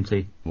 o'clock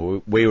GMT.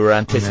 We were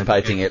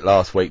anticipating it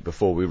last week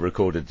before we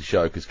recorded the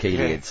show, because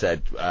Keely had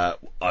said,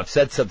 I've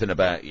said something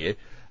about you,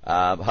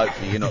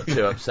 hopefully you're not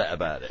too upset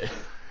about it.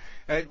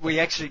 And we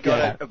actually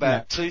got it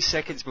about 2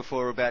 seconds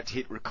before we were about to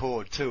hit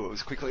record too. It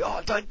was quickly,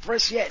 don't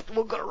press yet,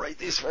 we've got to read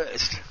this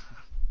first.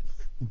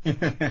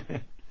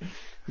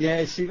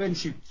 Yeah,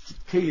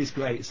 Keely's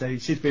great. So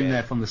she's been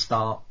there from the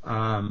start,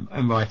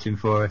 and writing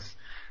for us.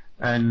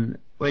 And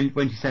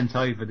when she sent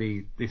over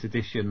this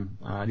edition,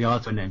 the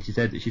article, then she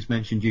said that she's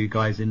mentioned you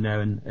guys in there,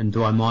 and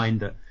do I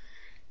mind that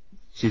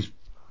she's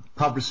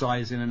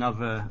publicising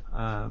another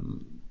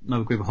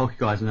group of hockey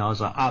guys? And I was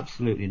like,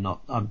 absolutely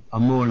not. I'm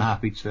more than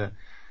happy to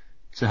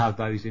have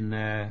those in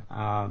there.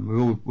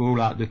 We're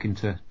all out looking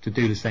to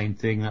do the same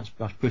thing. That's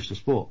push the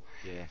sport.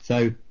 Yeah.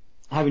 So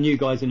having you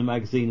guys in the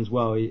magazine as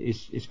well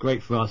is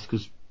great for us,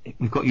 because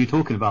we've got you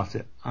talking about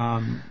it,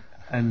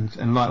 and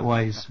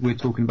likewise we're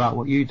talking about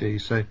what you do.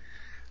 So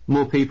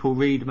more people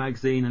read the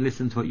magazine and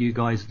listen to what you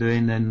guys are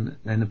doing, then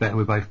the better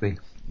we'll both be.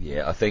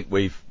 Yeah, I think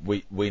we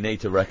need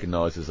to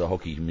recognise as a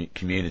hockey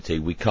community,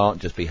 we can't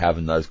just be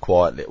having those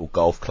quiet little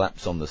golf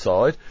claps on the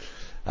side.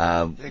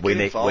 We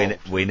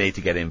need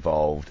to get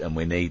involved, and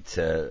we need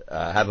to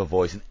have a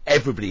voice, and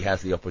everybody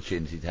has the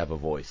opportunity to have a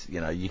voice.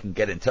 You know, you can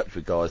get in touch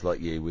with guys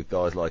like you, with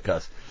guys like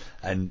us,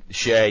 and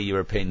share your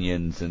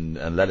opinions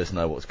and let us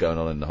know what's going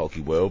on in the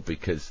hockey world,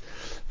 because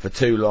for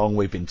too long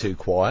we've been too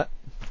quiet.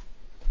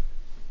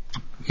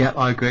 Yeah,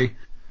 I agree.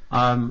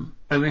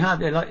 And we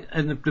have,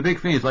 and the big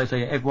thing is, like I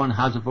say, everyone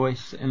has a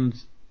voice, and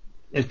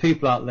there's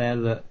people out there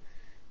that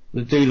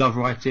do love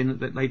writing,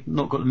 that they've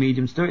not got the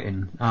medium to do it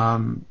in.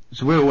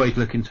 So we're always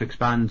looking to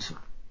expand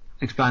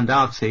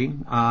our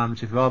team. So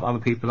if there are other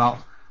people out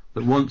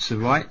that want to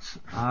write,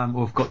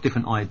 or have got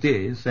different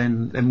ideas,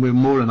 then we're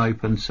more than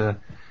open to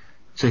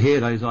hear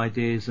those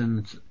ideas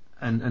and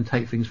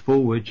take things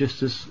forward,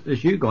 just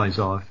as you guys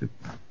are. If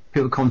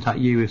people contact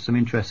you with some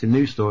interesting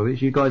news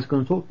stories, you guys are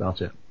going to talk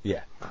about it.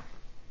 Yeah.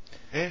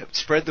 Yeah,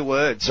 spread the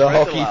word. The Spread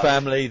hockey love.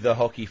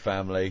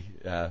 family,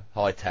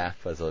 hi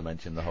Taff, as I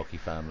mentioned, the hockey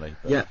family.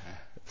 But Yeah.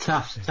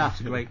 Taff's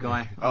a great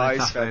guy. Oh, I know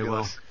he's Taff very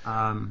well.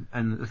 fabulous.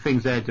 And the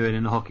things they're doing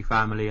in the hockey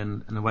family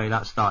and the way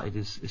that started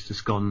is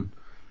just gone.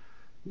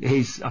 I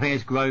think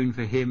it's grown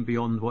for him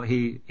beyond what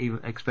he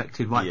even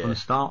expected right from the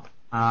start.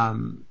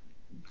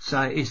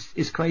 So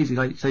it's crazy.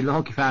 Like, so the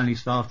hockey family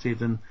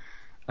started and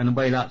the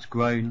way that's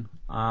grown,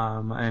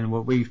 and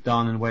what we've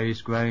done and the way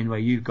it's grown, the way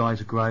you guys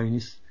have grown,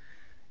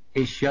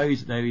 it shows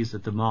that there is a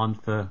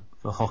demand for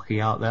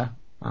hockey out there.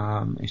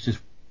 It's just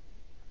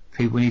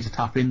people need to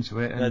tap into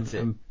it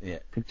and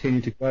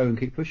continue to grow and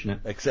keep pushing it.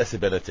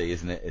 Accessibility,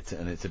 isn't it?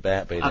 It's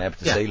about being able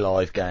to see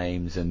live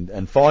games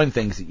and find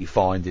things that you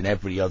find in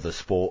every other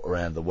sport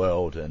around the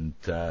world. And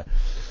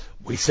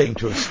we seem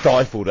to have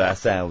stifled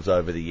ourselves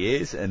over the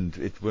years,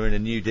 and we're in a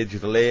new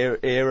digital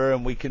era,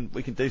 and we can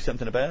do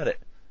something about it.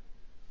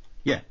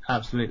 Yeah,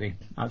 absolutely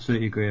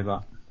agree with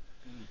that.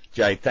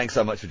 Jade, thanks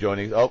so much for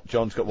joining us. Oh,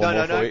 John's got one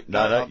more for you.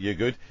 No, you're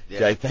good. Yeah.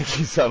 Jade, thank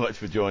you so much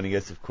for joining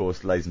us. Of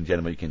course, ladies and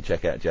gentlemen, you can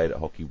check out Jade at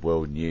Hockey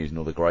World News and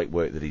all the great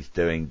work that he's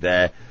doing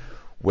there.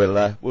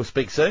 We'll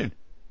speak soon.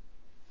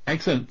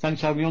 Excellent.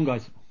 Thanks for having me on,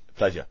 guys.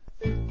 Pleasure.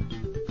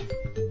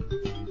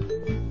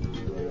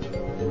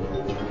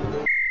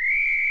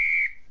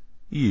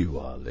 You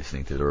are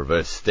listening to The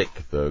Reverse Stick,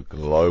 the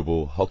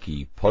global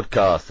hockey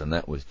podcast, and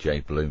that was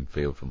Jade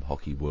Bloomfield from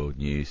Hockey World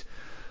News.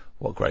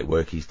 What great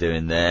work he's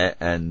doing there,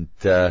 and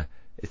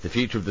it's the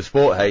future of the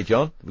sport, hey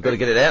John? We've got to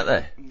get it out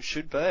there.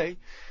 Should be.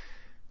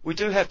 We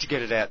do have to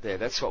get it out there,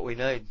 that's what we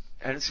need.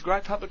 And it's a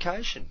great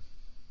publication.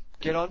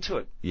 Get onto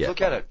it. Yeah,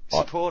 look at it.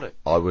 Support it.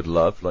 I would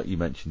love, like you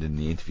mentioned in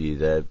the interview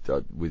there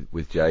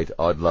with Jade,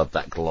 I'd love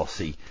that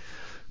glossy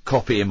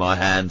copy in my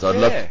hands.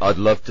 I'd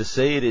love to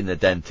see it in the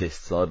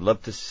dentists. I'd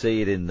love to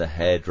see it in the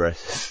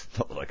hairdressers.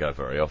 Not that I go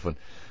very often.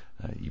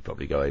 You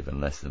probably go even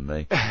less than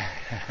me.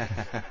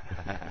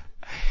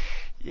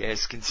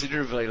 Yes,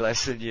 considerably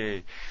less than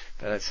you.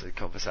 But that's a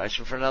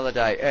conversation for another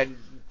day. And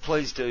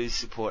please do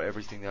support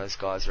everything those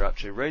guys are up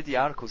to. Read the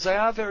articles. They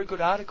are very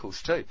good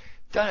articles too.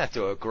 Don't have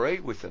to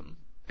agree with them.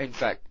 In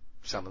fact,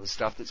 some of the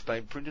stuff that's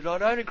been printed I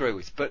don't agree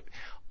with. But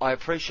I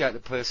appreciate the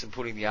person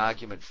putting the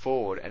argument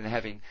forward and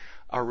having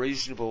a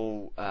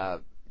reasonable,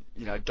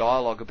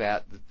 dialogue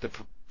about the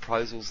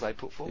proposals they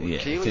put forward. Yeah,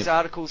 Keely's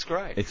article's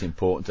great. It's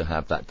important to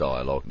have that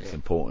dialogue. It's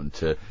important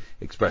to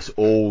express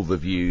all the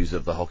views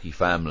of the hockey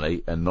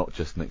family and not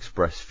just an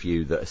express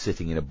few that are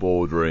sitting in a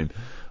boardroom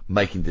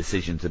making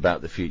decisions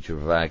about the future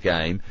of our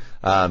game.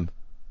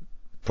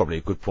 Probably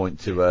a good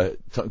point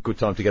good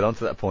time to get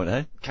onto that point,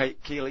 eh?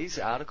 Keely's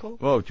article?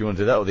 Well, do you want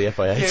to do that or the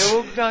FAH?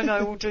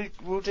 Yeah,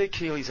 we'll do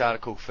Keely's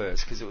article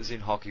first because it was in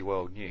Hockey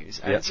World News,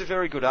 and it's a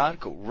very good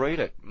article. Read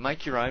it,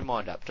 make your own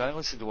mind up. Don't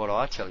listen to what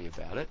I tell you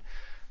about it,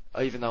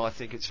 even though I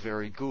think it's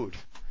very good.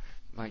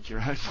 Make your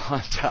own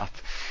mind up.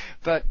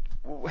 But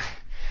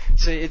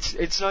see,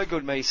 it's no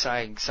good me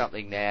saying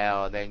something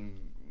now and then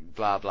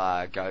blah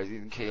blah goes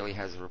and Keely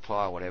has a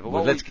reply or whatever.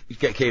 Well, let's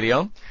get Keely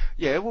on.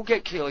 Yeah, we'll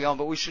get Keely on,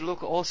 but we should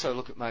also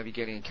look at maybe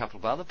getting a couple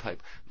of other people.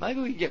 Maybe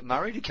we can get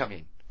Murray to come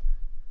in.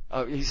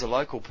 Oh, he's a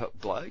local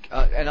bloke,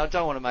 and I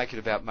don't want to make it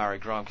about Murray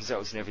Grime because that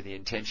was never the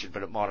intention,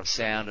 but it might have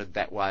sounded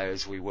that way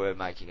as we were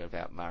making it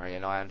about Murray,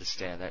 and I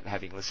understand that,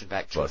 having listened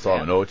back to it. Well,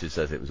 Simon Orchard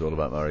says it was all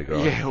about Murray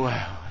Grime. Yeah,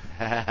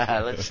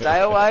 well, let's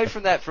stay away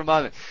from that for a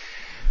moment.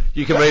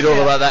 You can read all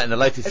about that in the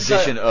latest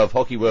edition of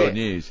Hockey World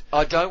News.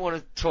 I don't want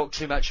to talk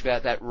too much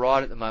about that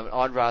right at the moment.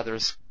 I'd rather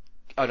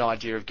an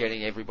idea of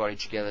getting everybody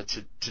together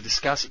to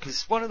discuss it,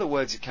 because one of the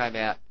words that came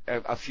out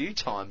a few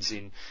times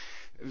in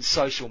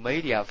social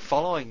media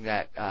following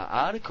that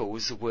article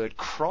was the word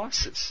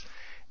crisis.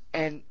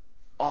 And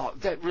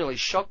that really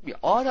shocked me.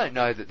 I don't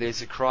know that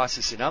there's a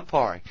crisis in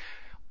umpiring.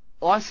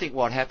 I think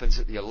what happens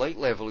at the elite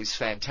level is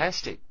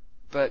fantastic.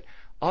 But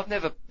I've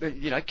never,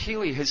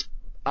 Keely has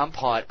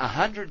umpired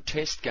 100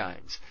 test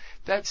games.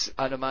 That's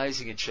an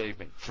amazing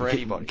achievement for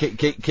anybody.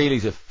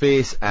 Keely's a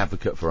fierce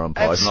advocate for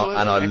umpires,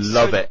 and I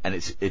love it. And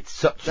it's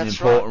such an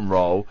important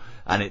role,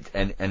 and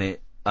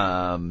it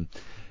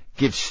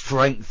gives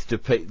strength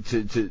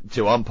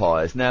to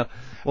umpires. Now,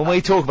 when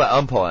we talk about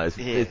umpires,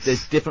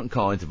 there's different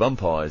kinds of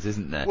umpires,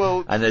 isn't there?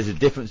 Well, and there's a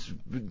difference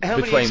how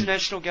between. Many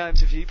international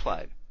games have you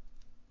played?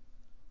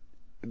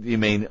 You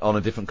mean on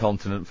a different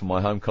continent from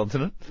my home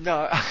continent?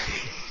 No.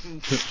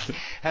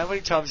 How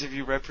many times have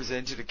you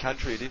represented a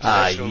country at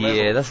international level?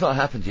 Yeah, that's not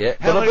happened yet.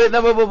 Before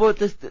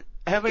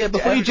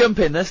you jump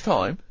in, there's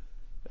time.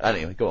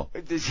 Anyway, go on.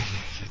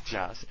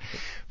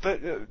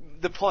 But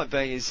the point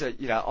being is that,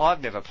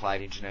 I've never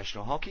played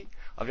international hockey.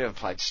 I've never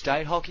played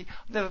state hockey.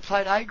 I've never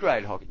played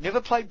A-grade hockey. Never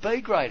played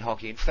B-grade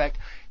hockey. In fact,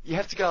 you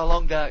have to go a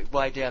long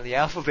way down the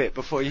alphabet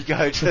before you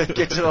get to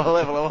the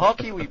level of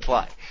hockey we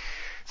play.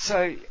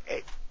 So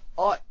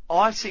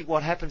I think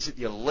what happens at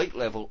the elite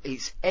level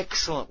is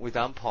excellent with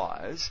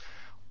umpires.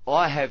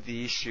 I have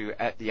the issue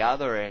at the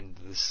other end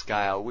of the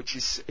scale, which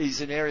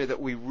is an area that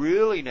we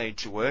really need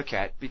to work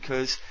at,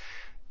 because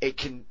it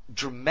can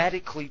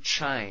dramatically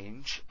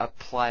change a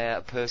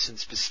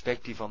person's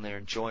perspective on their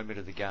enjoyment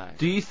of the game.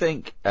 Do you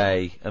think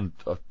I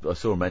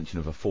saw a mention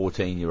of a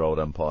 14-year-old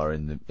umpire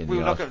in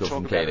the article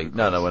from Keeling.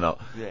 No, we're not.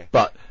 Yeah.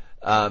 But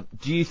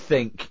do you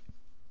think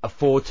a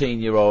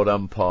 14-year-old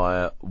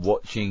umpire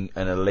watching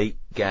an elite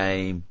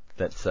game,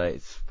 let's say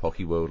it's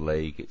Hockey World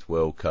League, it's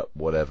World Cup,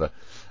 whatever,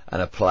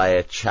 and a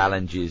player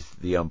challenges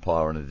the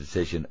umpire on a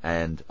decision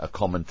and a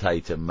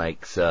commentator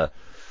makes a,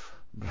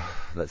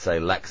 let's say,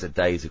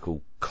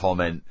 lackadaisical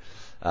comment,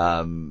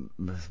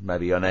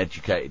 maybe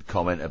uneducated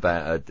comment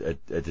about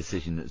a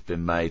decision that's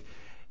been made,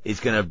 is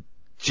going to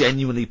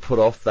genuinely put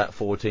off that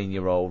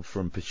 14-year-old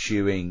from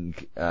pursuing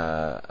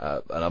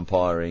an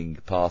umpiring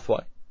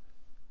pathway?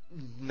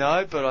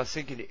 No, but I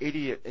think an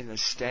idiot in the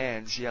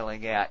stands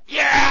yelling out,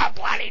 "Yeah,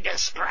 bloody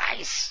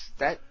disgrace!"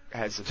 that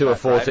has a to a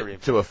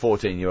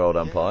 14-year-old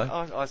umpire.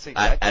 Yeah, I think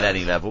at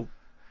any level.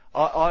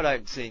 I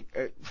don't think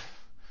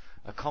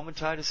a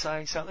commentator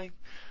saying something.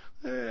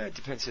 It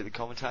depends who the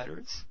commentator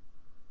is.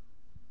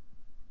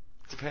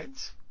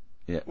 Depends.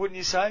 Yeah. Wouldn't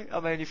you say? I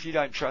mean, if you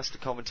don't trust a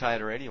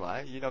commentator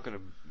anyway, you're not going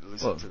to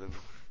listen to them.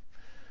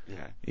 You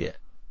know. Yeah.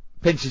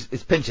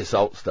 It's pinch of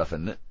salt stuff,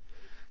 isn't it?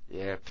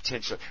 Yeah,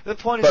 potentially. The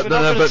point is,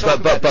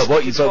 but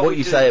what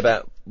you say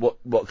about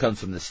what comes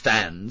from the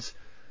stands.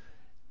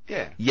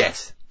 Yeah.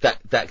 Yes,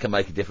 that can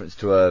make a difference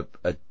to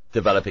a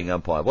developing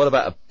umpire. What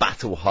about a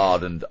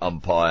battle-hardened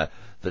umpire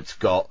that's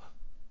got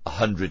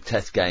 100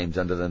 test games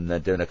under them? They're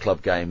doing a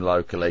club game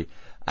locally,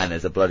 and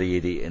there's a bloody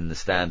idiot in the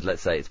stands.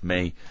 Let's say it's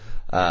me,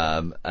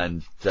 and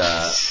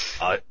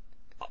I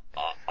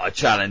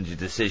challenge a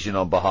decision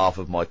on behalf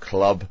of my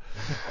club.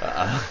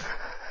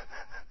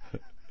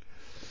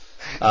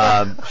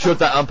 Should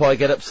that umpire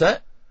get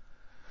upset?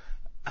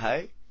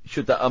 Hey?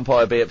 Should that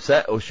umpire be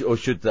upset, or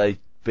should they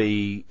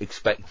be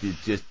expected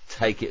to just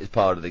take it as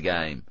part of the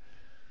game?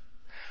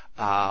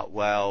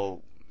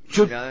 Well,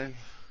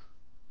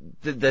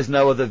 there's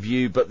no other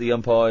view but the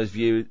umpire's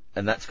view,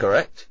 and that's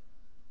correct?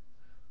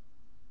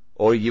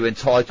 Or are you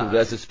entitled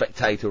as a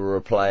spectator or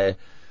a player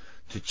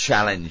to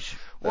challenge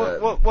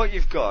what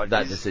you've got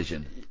that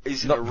decision?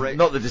 Is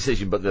not the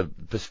decision, but the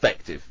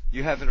perspective.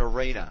 You have an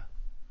arena.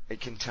 It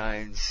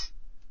contains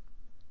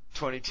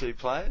 22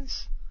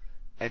 players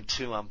and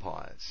 2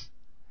 umpires.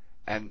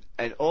 And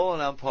all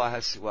an umpire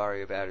has to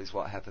worry about is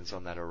what happens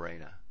on that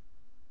arena.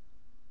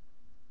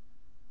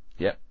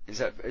 Yep. Is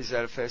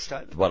that a fair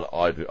statement? Well,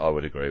 I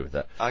would agree with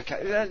that.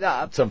 Okay.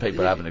 Some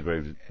people haven't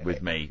agreed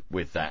with me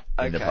with that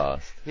in the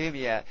past. Hear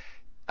me out.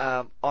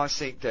 I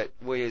think that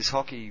we as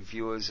hockey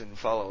viewers and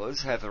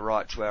followers have a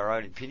right to our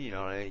own opinion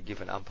on any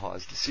given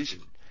umpire's decision.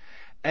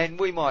 And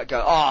we might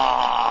go,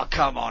 "Oh,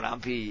 come on,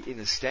 umpy," in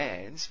the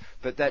stands,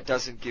 but that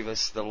doesn't give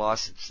us the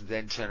license to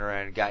then turn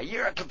around and go,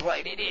 "You're a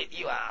complete idiot,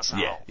 you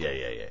arsehole."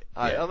 Yeah.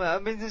 I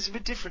mean, there's a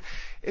bit different.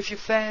 If you're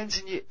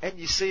fans and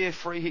you see a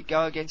free hit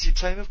go against your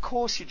team, of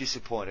course you're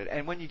disappointed.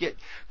 And when you get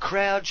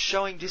crowds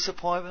showing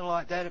disappointment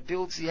like that, it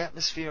builds the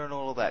atmosphere and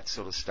all of that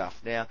sort of stuff.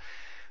 Now,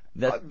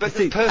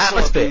 atmosphere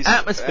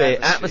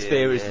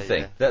is the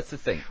thing. That's the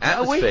thing.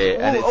 Atmosphere,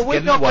 are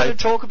we not going to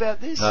talk about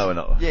this? No, we're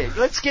not. Yeah,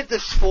 let's get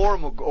this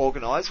forum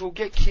organised. We'll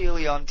get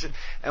Keely on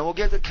and we'll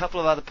get a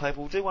couple of other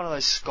people. We'll do one of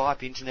those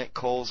Skype internet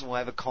calls, and we'll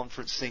have a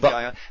conference thing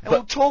going on, and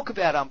we'll talk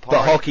about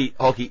umpiring. But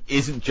hockey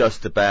isn't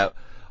just about.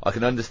 I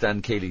can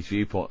understand Keely's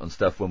viewpoint on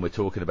stuff when we're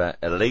talking about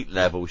elite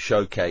level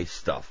showcase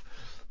stuff,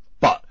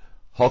 but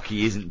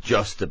hockey isn't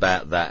just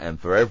about that, and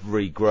for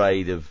every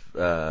grade of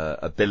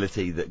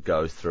ability that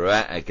goes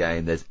throughout a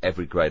game, there's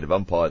every grade of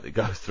umpire that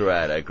goes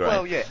throughout a game.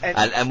 Well, yeah,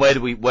 and where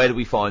do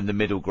we find the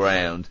middle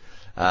ground?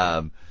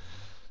 I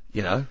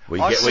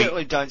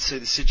certainly don't see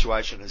the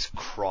situation as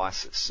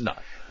crisis. No.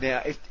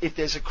 Now, if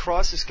there's a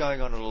crisis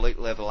going on at elite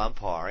level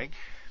umpiring,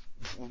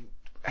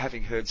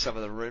 having heard some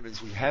of the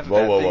rumours we have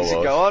about things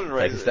that go on,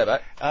 take a step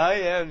back. Oh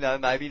yeah, no,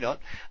 maybe not.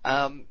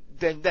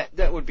 Then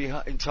that would be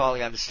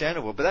entirely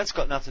understandable. But that's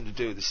got nothing to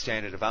do with the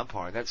standard of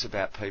umpiring. That's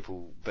about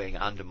people being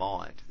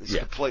undermined. It's a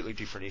completely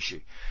different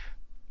issue.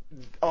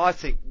 I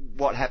think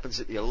what happens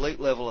at the elite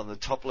level and the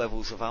top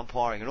levels of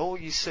umpiring, and all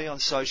you see on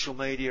social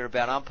media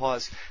about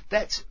umpires,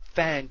 that's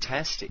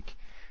fantastic.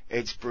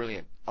 It's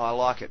brilliant. I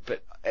like it.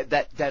 But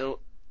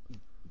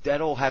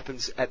that all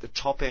happens at the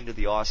top end of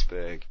the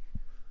iceberg.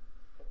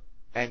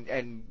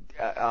 And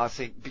I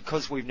think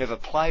because we've never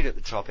played at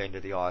the top end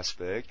of the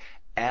iceberg,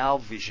 our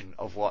vision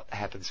of what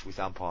happens with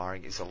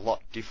umpiring is a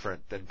lot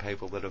different than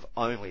people that have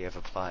only ever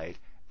played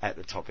at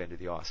the top end of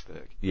the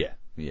iceberg. Yeah.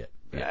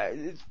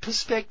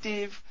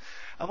 Perspective.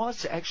 Am I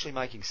actually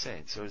making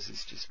sense, or is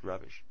this just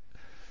rubbish?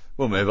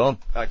 We'll move on.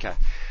 Okay.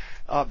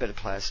 I better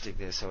play a stick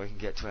there so we can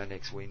get to our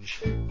next whinge.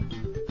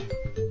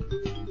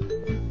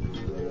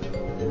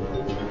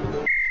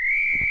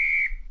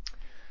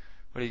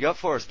 What do you got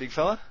for us, big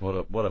fella?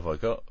 What have I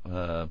got?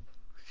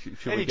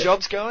 Any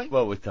jobs going?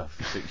 Well,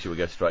 should we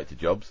go straight to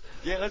jobs?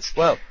 Yeah, let's.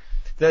 Well,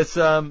 there's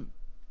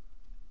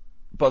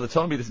by the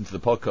time you listen to the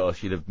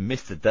podcast, you'd have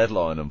missed the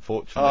deadline,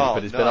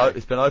 unfortunately. But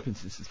it's been open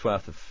since the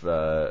 12th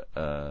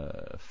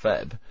of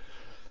Feb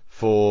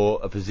for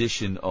a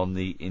position on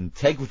the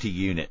integrity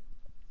unit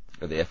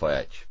of the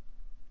FIH.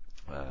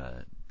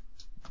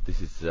 This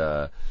is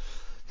the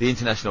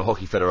International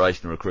Hockey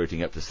Federation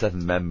recruiting up to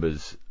 7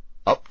 members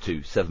of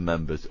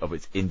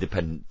its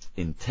independent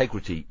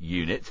integrity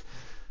unit.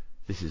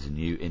 This is a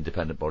new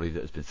independent body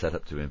that has been set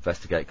up to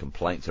investigate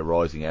complaints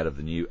arising out of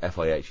the new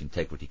FIH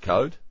integrity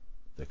code,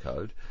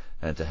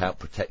 and to help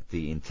protect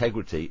the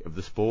integrity of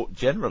the sport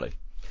generally.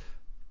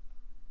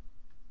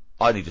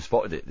 I only just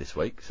spotted it this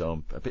week, so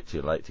I'm a bit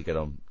too late to get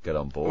on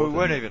board. Well, we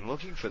weren't even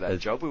looking for that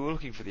job. We were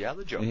looking for the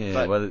other job.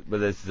 Yeah,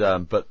 there's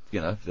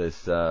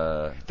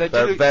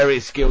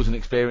various skills and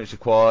experience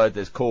required.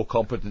 There's core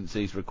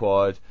competencies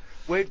required.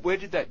 Where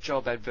did that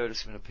job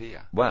advertisement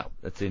appear? Wow,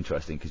 that's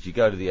interesting, because you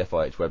go to the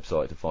FIH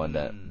website to find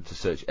out, to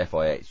search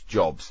FIH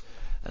jobs,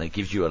 and it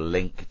gives you a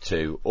link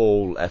to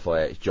all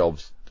FIH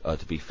jobs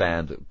to be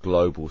found at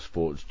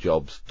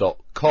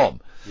globalsportsjobs.com.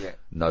 Yeah.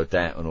 No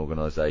doubt an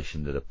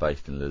organisation that are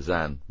based in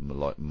Lausanne,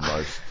 like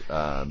most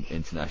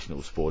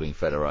international sporting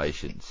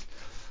federations.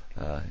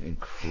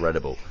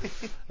 Incredible.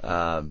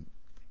 They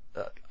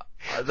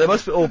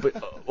must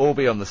all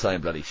be on the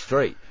same bloody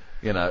street.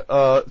 You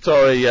know,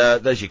 sorry,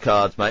 there's your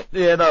cards, mate.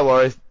 Yeah, no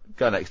worries.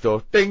 Go next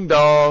door. Ding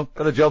dong.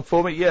 Got a job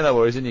for me? Yeah, no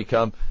worries. In you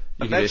come.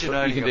 You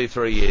can do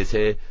 3 years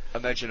here.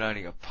 Imagine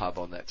owning a pub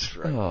on that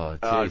street. Oh,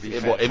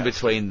 jeez. What, in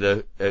between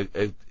the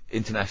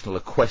International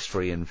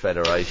Equestrian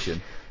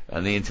Federation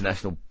and the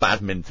International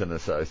Badminton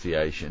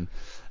Association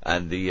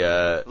and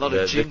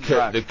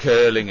the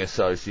Curling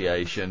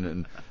Association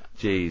and,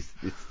 geez,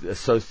 it's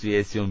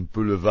Association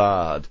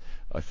Boulevard,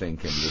 I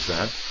think, in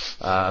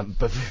Lausanne.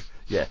 But,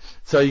 yeah.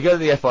 So you go to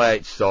the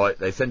FIH site,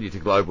 they send you to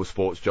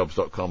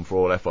globalsportsjobs.com for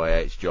all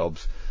FIH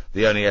jobs.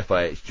 The only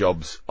FIH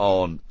jobs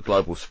on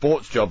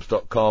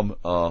globalsportsjobs.com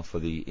are for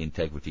the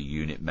integrity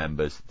unit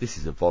members. This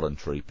is a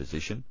voluntary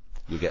position.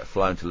 You get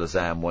flown to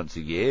Lausanne once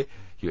a year.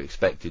 You're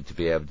expected to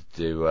be able to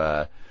do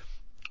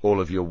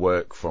all of your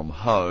work from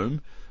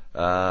home.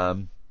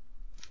 You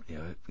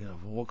know,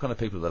 what kind of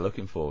people are they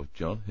looking for,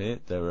 John? Here,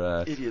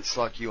 they're idiots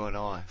like you and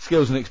I.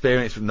 Skills and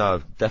experience.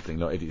 No, definitely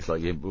not idiots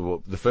like you.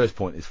 Well, the first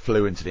point is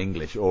fluent in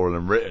English, oral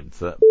and written.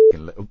 So that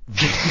little.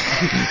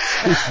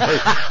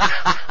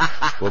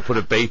 We'll put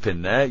a beep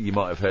in there. You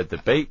might have heard the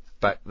beep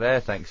back there.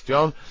 Thanks,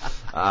 John.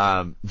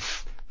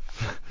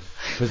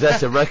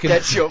 Possess a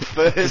That's your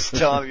first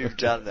time you've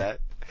done that.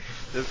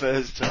 The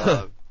first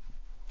time.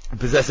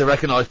 Possess a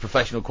recognised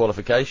professional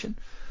qualification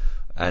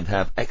and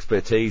have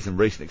expertise and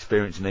recent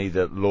experience in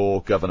either law,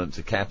 governance,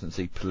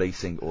 accountancy,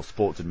 policing or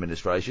sports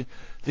administration.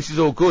 This is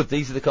all good.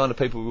 These are the kind of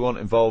people we want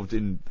involved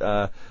in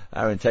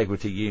our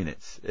integrity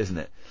units, isn't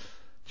it,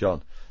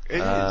 John?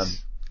 It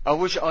is.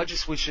 I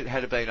just wish it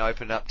had been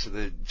opened up to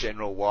the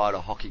general wider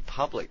hockey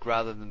public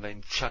rather than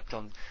being chucked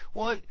on.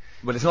 Why?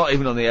 But it's not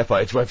even on the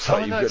FIH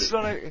website. Oh, no, it's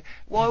not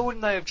why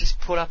wouldn't they have just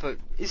put up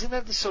isn't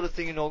that the sort of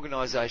thing an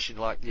organisation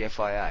like the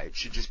FIH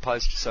should just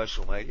post to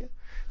social media?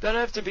 They don't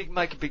have to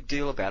make a big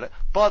deal about it.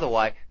 By the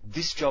way,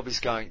 this job is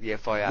going to the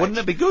FIH. Wouldn't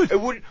it be good?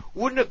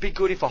 Wouldn't it be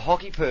good if a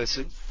hockey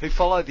person who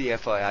followed the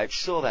FIH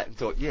saw that and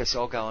thought, yes,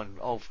 I'll go and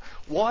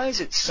why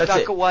is it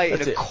stuck away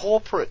in a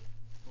corporate,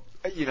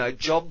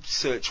 job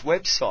search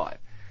website?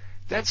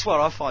 That's what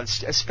I find,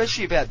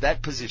 especially about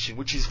that position,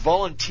 which is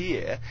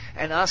volunteer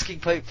and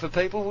asking for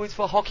people with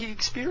hockey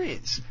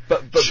experience.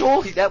 But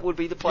surely that would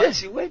be the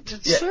place you went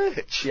to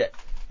search. Yeah.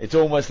 It's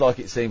almost like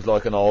it seems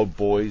like an old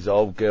boys,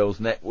 old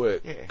girls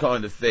network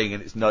kind of thing,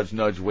 and it's nudge,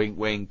 nudge, wink,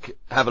 wink.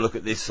 Have a look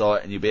at this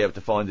site and you'll be able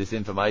to find this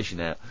information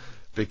out,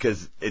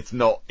 because it's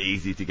not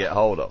easy to get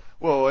hold of.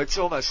 Well, it's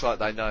almost like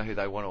they know who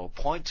they want to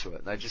appoint to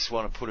it. They just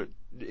want to put it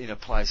in a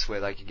place where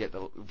they can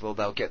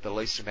they'll get the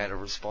least amount of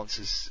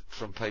responses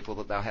from people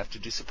that they'll have to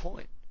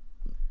disappoint.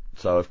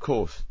 So, of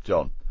course,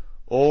 John,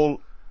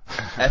 all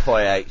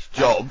FIH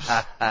jobs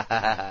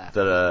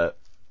that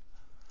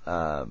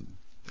are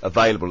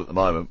available at the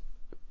moment,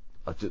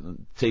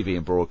 TV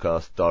and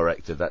broadcast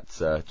director,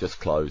 that's just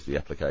closed the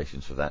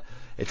applications for that.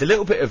 It's a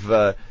little bit of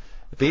it'd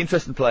be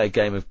interesting to play a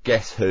game of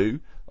Guess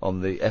Who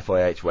on the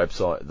FIH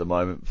website at the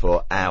moment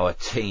for our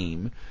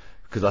team,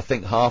 because I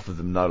think half of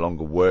them no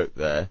longer work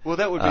there. Well,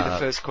 that would be the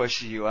first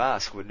question you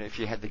ask, wouldn't it, if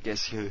you had the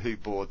Guess Who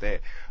board there?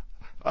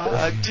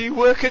 Do you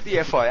work at the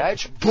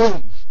FIH?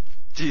 Boom!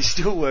 Do you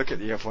still work at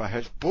the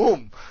FIH?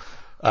 Boom!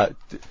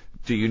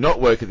 Do you not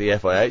work at the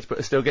FIH but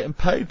are still getting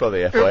paid by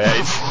the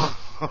FIH?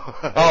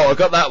 Oh, I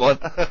got that one.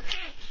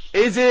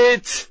 Is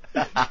it?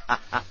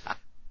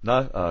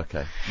 No? Oh,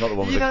 okay. Not the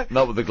one with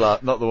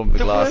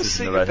the glasses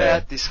and the red hair. The worst thing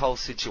about this whole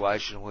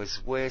situation was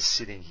we're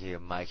sitting here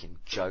making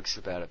jokes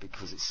about it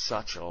because it's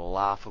such a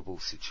laughable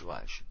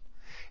situation.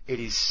 It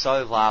is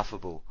so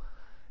laughable.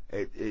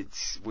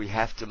 We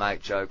have to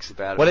make jokes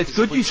about it. Well, it's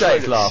good you say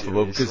it's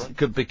laughable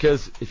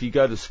because if you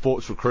go to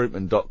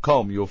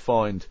sportsrecruitment.com, you'll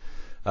find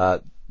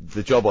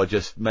the job I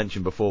just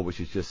mentioned before, which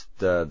is just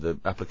the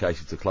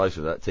applications to close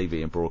for that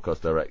TV and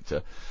broadcast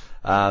director.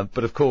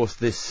 But of course,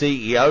 this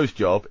CEO's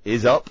job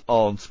is up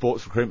on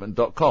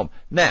sportsrecruitment.com.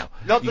 Now,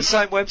 not the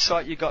same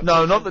website you got.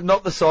 No,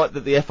 not the site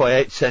that the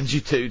FIH sends you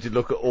to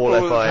look at all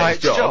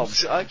FIH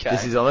jobs. Okay.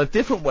 This is on a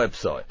different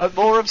website. A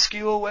more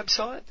obscure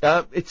website?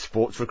 It's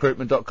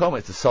sportsrecruitment.com.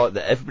 It's a site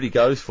that everybody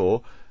goes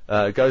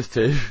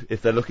to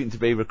if they're looking to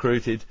be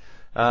recruited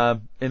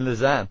in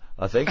Lausanne,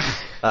 I think.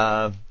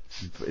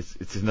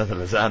 It's another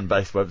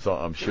Lausanne-based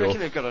website, I'm sure. I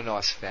reckon they've got a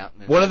nice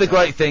fountain. One of the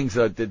great things,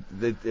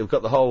 they've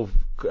got the whole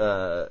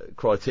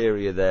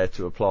criteria there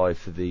to apply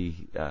for the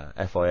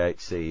FIH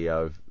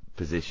CEO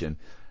position,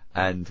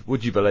 and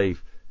would you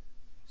believe,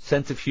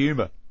 sense of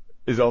humour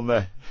is on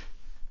there.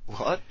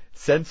 What?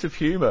 Sense of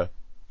humour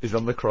is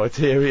on the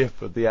criteria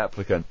for the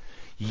applicant.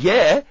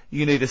 Yeah,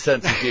 you need a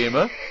sense of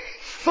humour.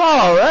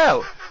 Far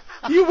out.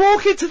 You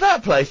walk into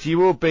that place, you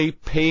will be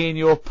peeing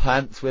your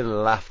pants with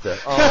laughter.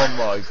 Oh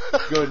my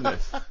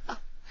goodness.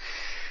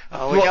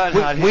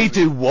 Oh, we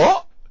do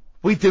what?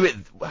 We do it.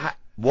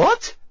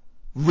 What?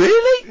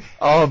 Really?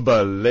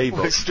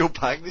 Unbelievable. We're still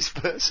paying this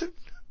person?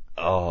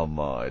 Oh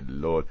my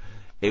lord.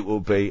 It will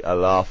be a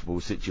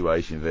laughable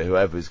situation for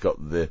whoever's got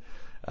the.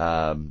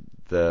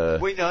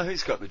 We know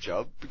who's got the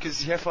job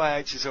because the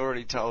FIH has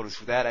already told us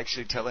without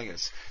actually telling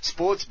us.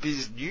 Sports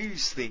Biz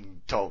News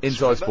thing told us.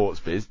 Inside Sports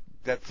Biz.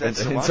 That's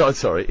the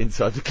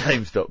Inside the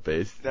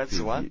games.biz. That's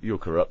the one. You're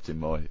corrupting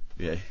my.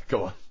 Yeah,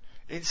 go on.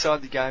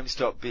 Inside the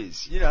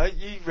games.biz. You know,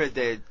 you read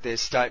their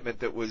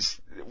statement that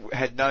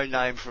had no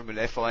name from an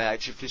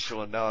FIH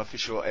official and no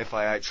official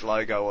FIH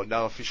logo or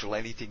no official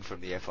anything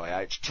from the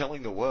FIH,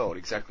 telling the world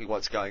exactly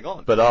what's going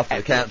on. But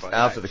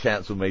after the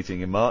council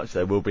meeting in March,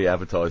 they will be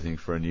advertising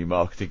for a new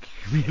marketing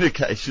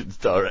communications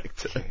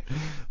director. Okay.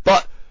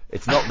 But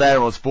it's not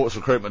there on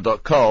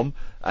sportsrecruitment.com,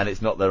 and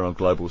it's not there on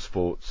Global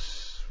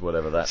Sports.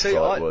 Whatever that site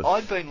was.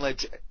 I've been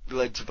led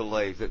to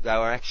believe that they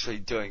were actually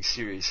doing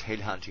serious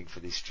headhunting for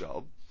this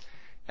job,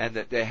 and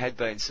that there had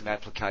been some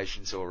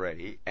applications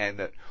already, and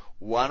that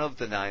one of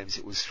the names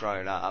that was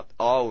thrown up,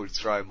 I would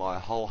throw my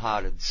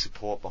wholehearted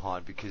support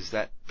behind, because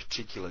that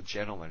particular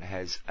gentleman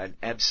has an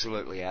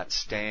absolutely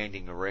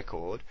outstanding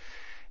record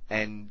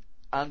and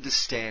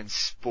understands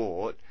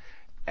sport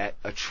at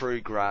a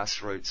true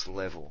grassroots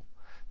level.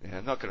 You know,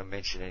 I'm not going to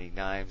mention any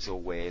names or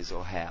wheres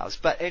or hows,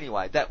 but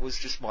anyway, that was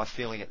just my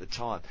feeling at the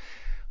time.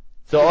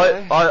 So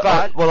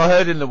I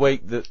heard in the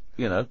week that,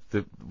 you know,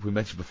 we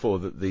mentioned before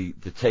that the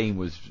team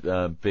was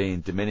being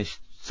diminished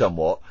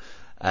somewhat,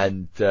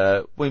 and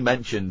we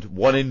mentioned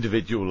one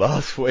individual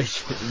last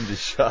week in the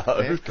show.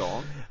 They're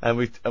gone. And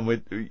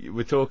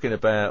we're talking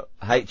about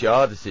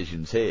HR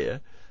decisions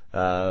here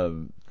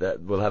that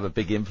will have a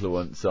big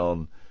influence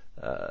on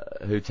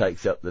who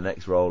takes up the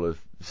next role of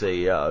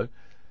CEO.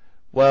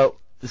 Well,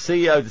 the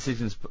CEO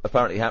decision's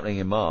apparently happening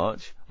in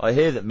March. I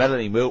hear that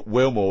Melanie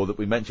Wilmore, that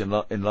we mentioned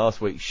in last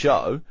week's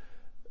show,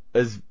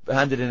 has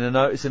handed in a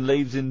notice and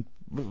leaves in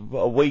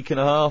a week and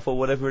a half or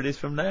whatever it is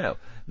from now.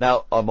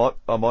 Now, I might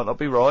not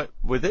be right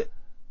with it,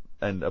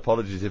 and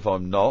apologies if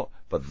I'm not,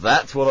 but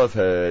that's what I've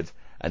heard,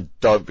 and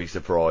don't be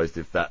surprised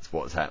if that's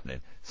what's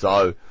happening.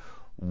 So,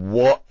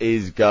 what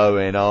is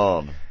going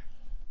on?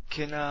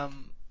 Can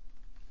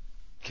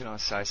I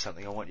say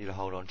something? I want you to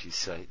hold on to your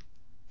seat.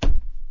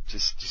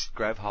 Just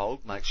grab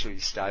hold, make sure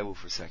you're stable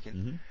for a second.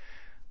 Mm-hmm.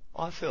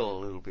 I feel a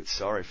little bit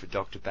sorry for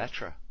Dr.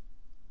 Batra.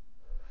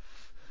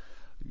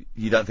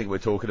 You don't think we're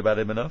talking about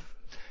him enough?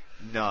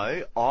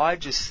 No, I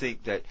just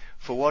think that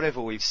for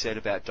whatever we've said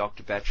about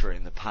Dr. Batra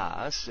in the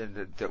past,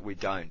 and that we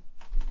don't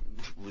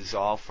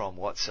resolve from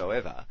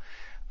whatsoever,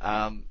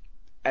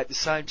 at the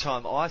same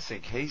time, I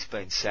think he's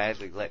been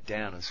sadly let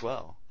down as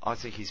well. I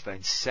think he's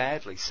been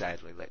sadly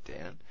let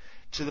down,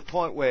 to the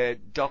point where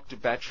Dr.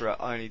 Batra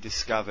only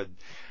discovered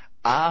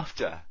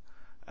after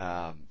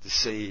the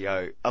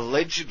CEO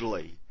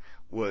allegedly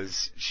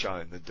was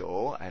shown the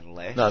door and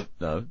left.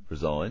 No,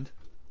 resigned.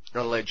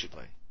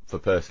 Allegedly. For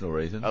personal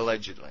reasons.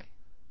 Allegedly.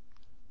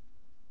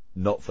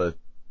 Not for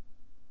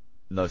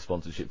no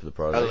sponsorship for the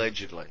Pro League.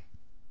 Allegedly.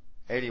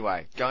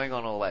 Anyway, going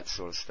on all that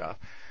sort of stuff.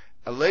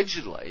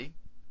 Allegedly,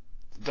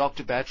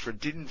 Dr. Batra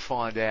didn't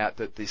find out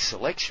that the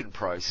selection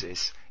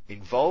process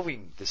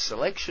involving the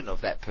selection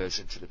of that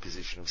person to the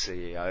position of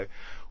CEO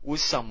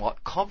was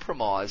somewhat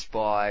compromised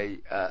by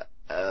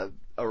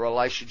a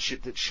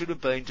relationship that should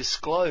have been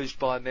disclosed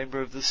by a member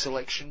of the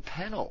selection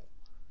panel.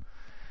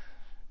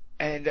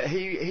 And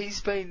he's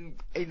been,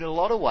 in a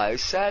lot of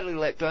ways, sadly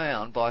let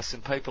down by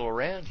some people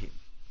around him.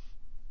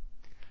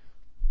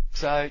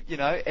 So, you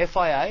know,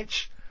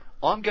 FIH,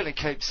 I'm going to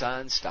keep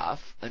saying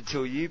stuff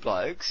until you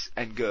blokes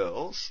and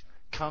girls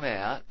come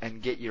out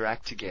and get your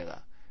act together.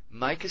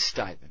 Make a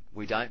statement.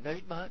 We don't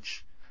need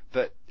much,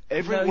 but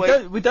every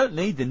week... We don't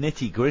need the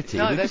nitty-gritty.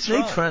 No, we just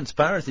need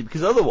transparency,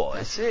 because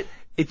otherwise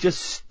it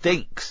just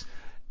stinks,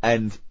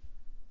 and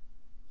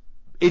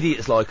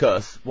idiots like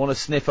us want to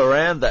sniff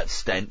around that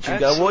stench and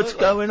go, what's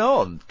going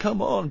on?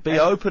 Come on, be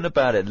open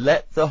about it.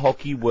 Let the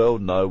hockey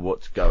world know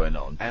what's going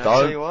on. And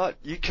I'll tell you what,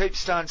 you keep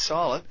staying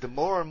silent, the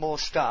more and more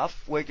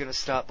stuff we're going to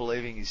start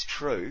believing is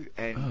true,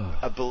 and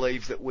I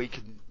believe that we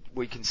can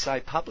we can say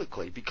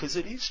publicly, because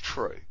it is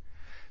true.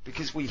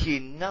 Because we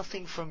hear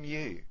nothing from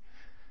you.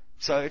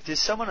 So if there's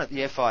someone at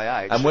the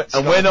FIA... And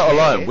we're not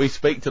alone. We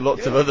speak to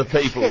lots of other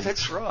people. Yeah,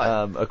 that's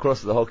right.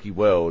 Across the hockey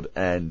world,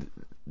 and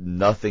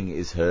nothing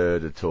is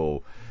heard at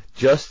all.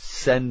 Just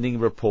sending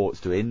reports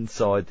to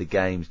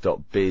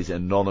InsideTheGames.biz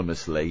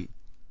anonymously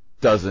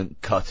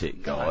doesn't cut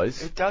it,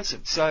 guys. No, it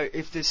doesn't. So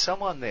if there's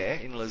someone there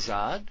in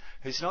Lausanne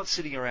who's not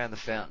sitting around the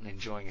fountain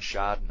enjoying a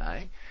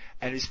Chardonnay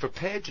and is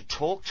prepared to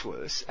talk to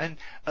us and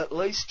at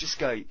least just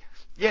go,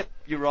 yep,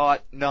 you're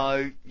right,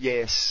 no,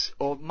 yes,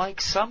 or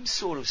make some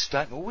sort of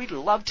statement. We'd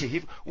love to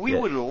hear. We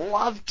would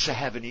love to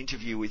have an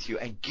interview with you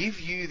and give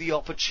you the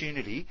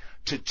opportunity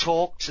to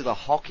talk to the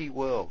hockey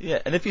world. Yeah,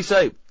 and if you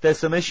say there's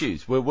some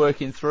issues, we're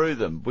working through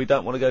them. We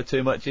don't want to go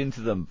too much into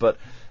them, but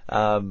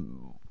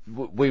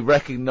we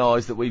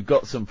recognise that we've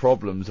got some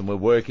problems and we're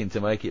working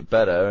to make it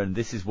better, and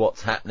this is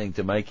what's happening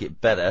to make it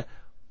better.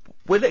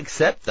 We'll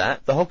accept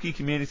that. The hockey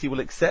community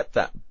will accept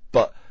that,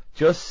 but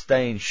just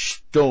staying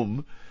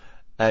stum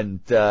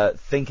and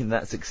thinking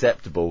that's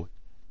acceptable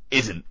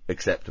isn't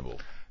acceptable.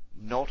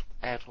 Not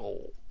at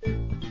all.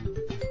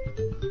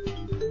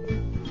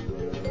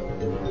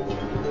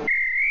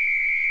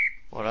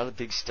 What other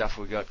big stuff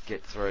we got to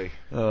get through?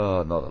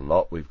 Oh, not a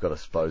lot. We've got to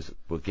suppose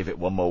we'll give it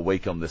one more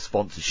week on the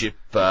sponsorship,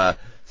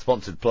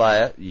 sponsored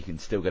player. You can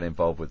still get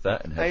involved with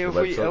that and head to the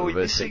website,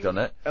 reverse tick on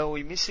that. Are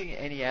we missing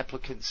any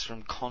applicants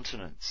from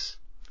continents?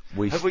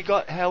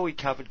 How are we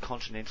covered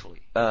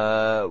continentally?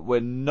 We're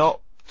not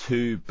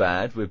too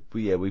bad.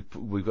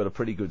 We've got a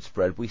pretty good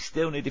spread. We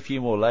still need a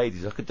few more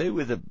ladies. I could do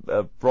with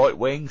a right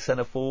wing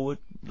centre forward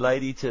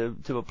lady to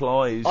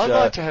apply. Who's, I'd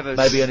like to have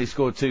maybe only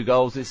scored 2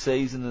 goals this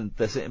season and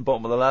they're sitting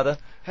bottom of the ladder.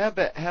 How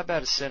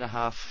about a centre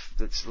half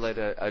that's led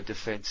a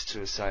defence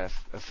to say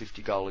a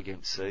 50 goal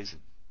against season?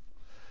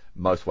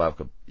 Most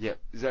welcome. Yeah.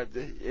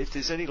 If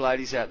there's any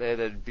ladies out there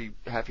that'd be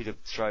happy to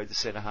throw the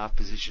centre half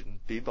position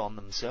bib on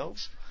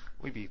themselves,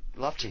 we'd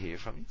love to hear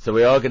from you. So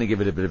we are going to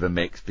give it a bit of a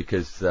mix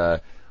because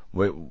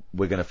we're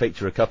going to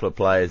feature a couple of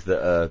players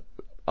that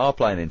are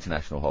playing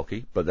international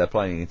hockey, but they're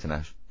playing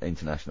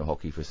international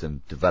hockey for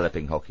some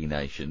developing hockey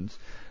nations,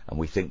 and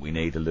we think we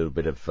need a little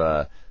bit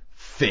of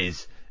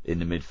fizz in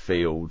the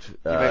midfield.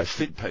 You mean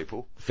fit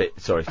people? Fit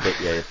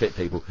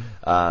people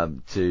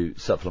to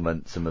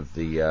supplement some of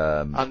the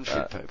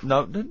unfit people.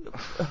 No.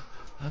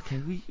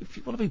 Okay, if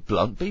you want to be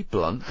blunt,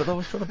 but I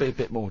was trying to be a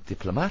bit more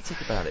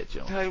diplomatic about it,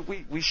 John. No,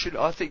 we should.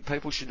 I think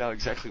people should know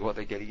exactly what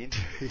they're getting into.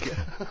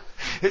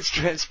 It's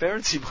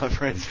transparency, my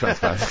friend. It's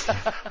transparency.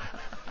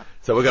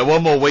 So we'll go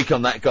one more week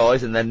on that,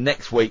 guys, and then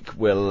next week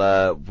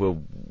by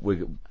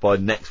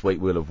next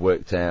week we'll have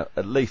worked out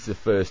at least the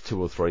first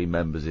 2 or 3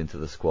 members into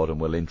the squad, and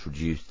we'll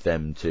introduce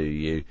them to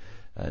you,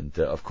 and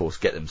of course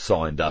get them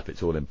signed up.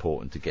 It's all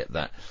important to get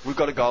that. We've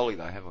got a goalie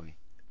though, haven't we?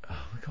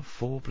 Oh, we've got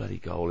 4 bloody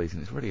goalies,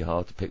 and it's really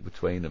hard to pick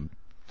between them,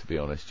 to be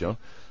honest, John.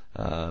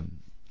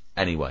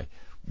 Anyway,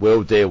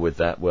 we'll deal with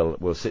that.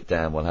 We'll sit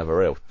down. We'll have a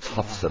real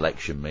tough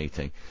selection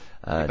meeting.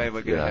 You mean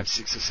we're going to have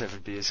 6 or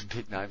 7 beers and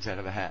pick names out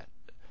of a hat?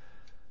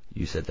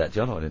 You said that,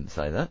 John. I didn't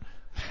say that.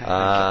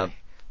 Okay.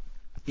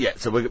 Yeah.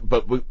 So,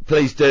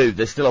 please do.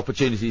 There's still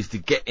opportunities to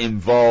get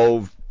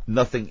involved.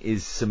 Nothing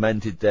is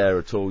cemented there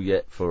at all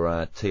yet for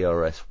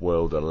TRS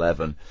World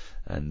XI.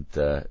 And,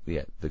 the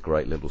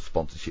great little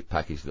sponsorship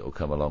package that will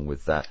come along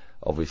with that.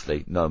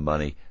 Obviously, no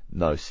money,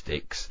 no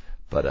sticks,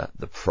 but,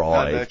 the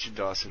pride. No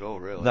merchandise at all,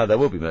 really. No, there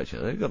will be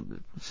merchandise. They've got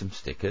some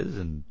stickers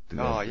and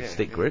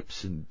stick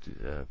grips and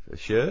a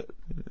shirt.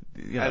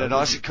 And an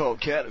icy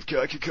cold can of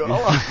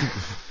Coca-Cola.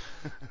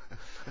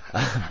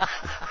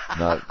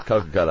 No,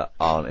 Coca-Cola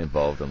aren't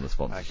involved on the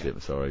sponsorship. Okay.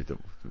 Sorry,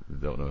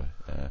 don't know.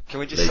 Can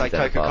we just say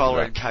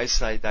Coca-Cola in case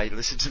they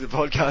listen to the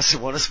podcast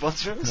and want to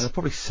sponsor us? They'll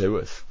probably sue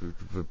us.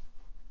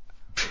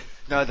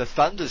 No, the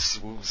Thunders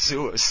will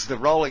sue us. The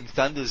Rolling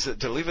Thunders that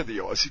deliver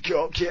the icy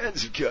cold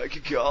cans of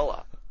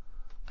Coca-Cola.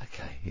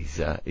 Okay,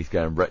 he's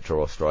going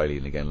retro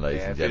Australian again,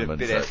 ladies and gentlemen.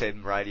 Bit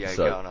FM radio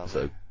going on.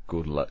 So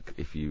good luck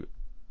if you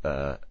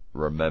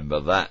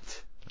remember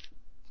that.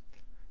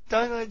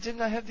 Didn't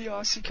they have the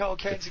icy cold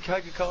cans of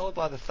Coca-Cola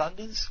by the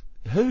Thunders?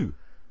 Who?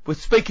 We're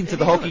speaking to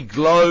the Hockey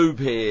Globe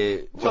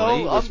here,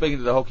 Johnny. We're speaking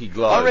to the Hockey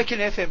Globe. I reckon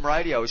FM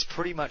radio is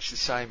pretty much the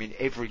same in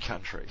every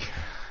country.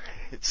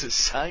 It's the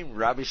same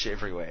rubbish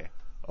everywhere.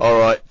 All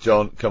right,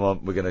 John, come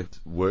on. We're going to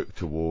work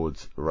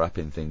towards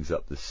wrapping things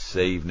up this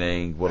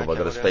evening. What have I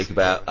got to speak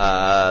about?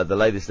 The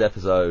latest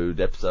episode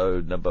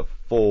number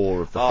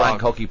 4 of the Frank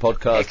Hockey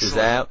Podcast is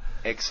out.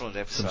 Excellent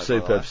episode. Some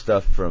superb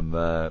stuff from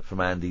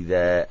Andy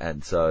there,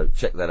 and so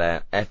check that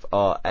out.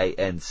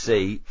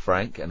 FRANC,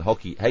 Frank, and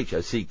Hockey,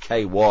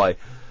 HOCKY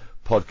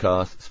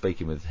podcast,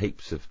 speaking with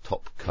heaps of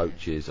top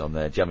coaches on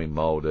there. Jamie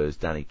Moulders,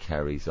 Danny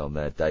Carey's on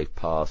there, Dave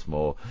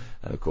Passmore,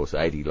 and of course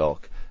Adi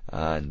Locke.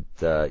 And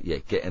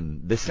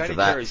listen to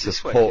that,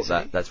 support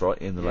that. That's right,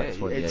 in the latest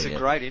one. It's a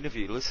great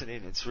interview. Listen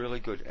in, it's really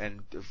good,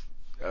 and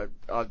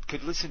I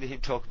could listen to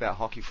him talk about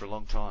hockey for a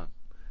long time.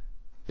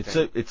 It's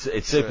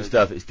super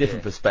stuff. It's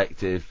different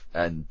perspective,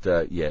 and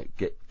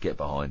get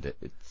behind it.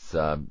 It's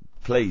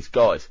please,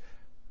 guys,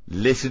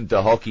 listen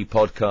to Hockey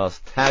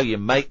Podcast, tell your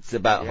mates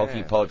about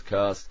Hockey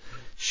Podcast,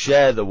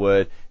 share the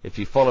word. If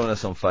you're following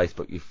us on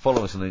Facebook, you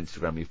follow us on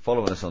Instagram, you're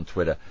following us on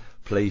Twitter,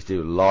 please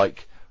do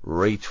like,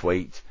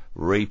 retweet,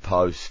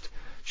 repost,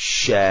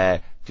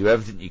 share, do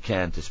everything you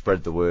can to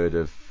spread the word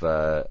of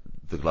the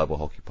Global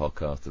Hockey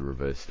Podcast, the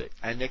Reverse Stick.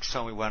 And next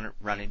time we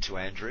run into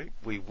Andrew,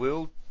 we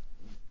will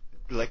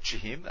lecture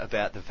him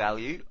about the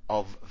value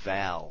of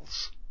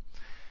vowels.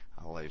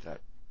 I'll leave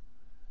that.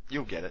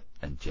 You'll get it.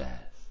 And jazz.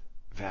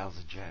 Vowels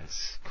and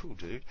jazz. Cool,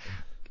 dude.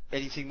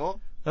 Anything more?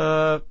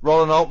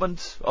 Roland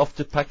Altman's off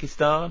to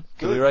Pakistan.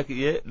 Good. Do we reckon?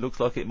 Yeah, looks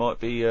like it might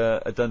be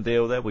a done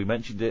deal there. We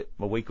mentioned it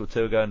a week or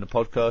two ago in the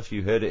podcast.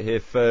 You heard it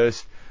here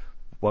first.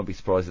 Won't be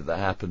surprised if that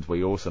happens.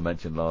 We also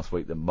mentioned last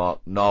week that Mark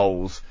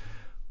Knowles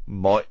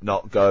might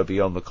not go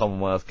beyond the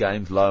Commonwealth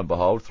Games. Lo and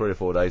behold, 3 or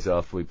 4 days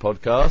after we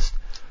podcast,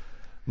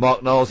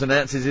 Mark Knowles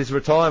announces his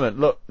retirement.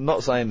 Look,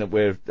 not saying that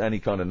we're any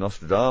kind of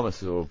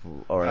Nostradamus or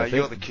anything.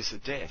 You're the kiss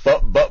of death.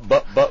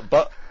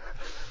 But.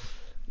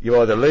 You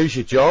either lose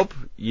your job,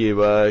 you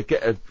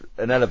get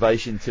an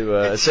elevation to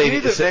a senior.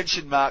 It's you that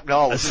mentioned Mark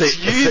Knowles. It's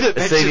you that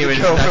mentioned senior the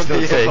girl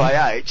from the team.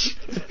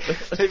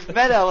 FIH. If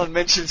Matt Allen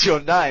mentions your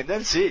name,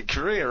 that's it.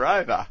 Career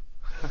over.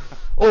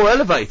 Or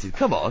elevated.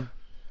 Come on.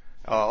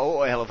 Oh,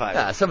 or elevated.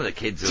 Nah, some of the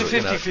kids are, it's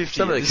a 50-50.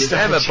 Some of the kids.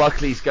 Emma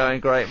Buckley's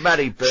going great.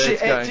 Maddie Bird's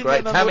going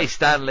great. Tammy look...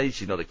 Stanley,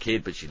 she's not a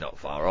kid, but she's not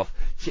far off.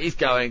 She's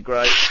going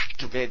great.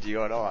 Compared to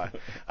you and I.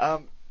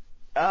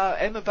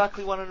 Emma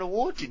Buckley won an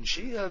award, didn't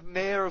she? A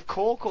Mayor of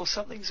Cork or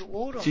something's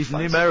award on She's Facebook. the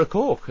new Mayor of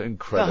Cork.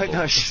 Incredible.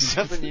 No, she's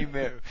not the new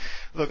Mayor.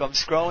 Look, I'm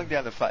scrolling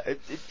down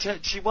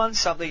the she won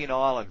something in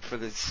Ireland for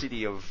the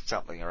city of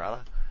something or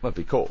other. Might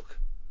be Cork.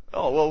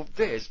 Oh, well,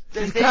 there you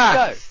Cork.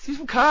 go. She's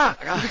from Cork.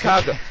 She's a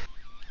Corker.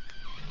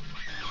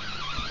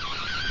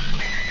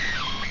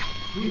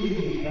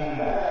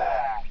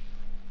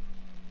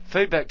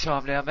 Feedback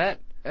time now, Matt.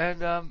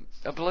 And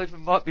I believe it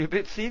might be a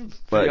bit thin.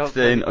 Well, it's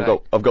thin.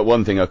 I've got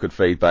one thing I could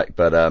feedback,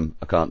 but I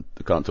can't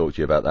talk to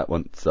you about that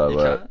one.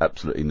 So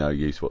absolutely no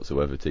use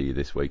whatsoever to you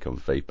this week on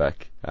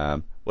feedback.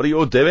 What are you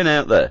all doing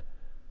out there?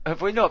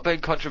 Have we not been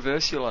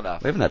controversial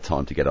enough? We haven't had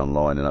time to get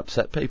online and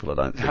upset people, I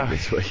don't think,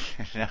 this week.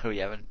 No, we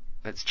haven't.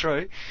 That's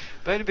true.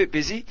 Been a bit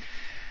busy.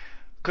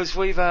 Because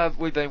we've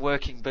been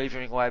working,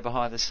 beavering away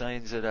behind the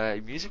scenes at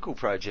a musical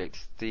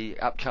project, the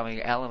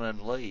upcoming Alan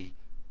and Lee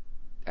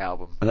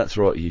album. And that's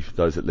right,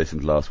 those that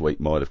listened last week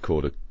might have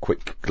caught a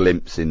quick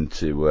glimpse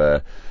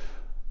into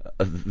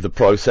the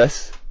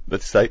process,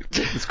 let's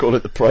call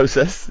it the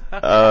process,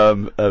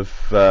 of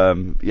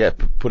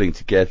putting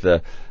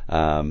together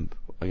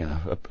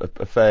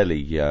a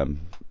fairly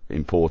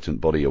important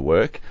body of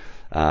work.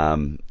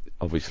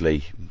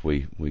 Obviously,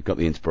 we got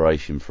the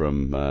inspiration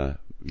from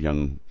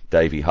young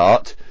Davey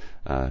Hart,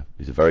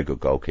 who's a very good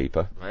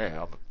goalkeeper.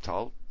 Yeah,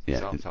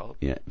 I'm told.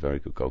 Yeah, very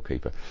good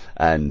goalkeeper.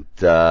 And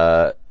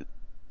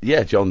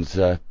John's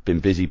been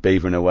busy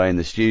beavering away in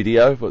the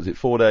studio. What was it,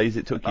 4 days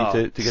it took you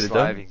to get it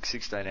done?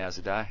 16 hours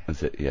a day.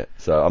 That's it, yeah.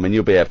 So, I mean,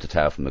 you'll be able to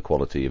tell from the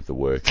quality of the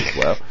work as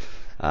well.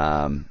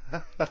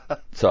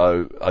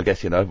 So, I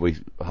guess, we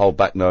hold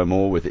back no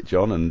more with it,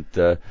 John,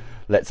 and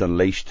let's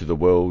unleash to the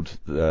world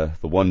the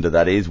wonder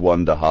that is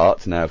Wonder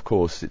Heart. Now, of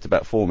course, it's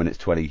about 4 minutes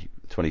 20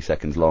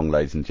 seconds long,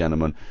 ladies and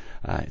gentlemen.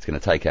 It's going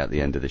to take out the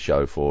end of the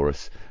show for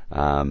us.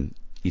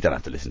 You don't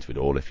have to listen to it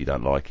all. If you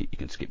don't like it, you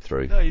can skip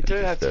through. No, you do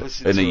have to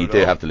listen to it all. You do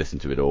have to listen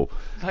to it all.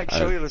 Make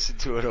sure you listen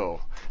to it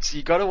all. So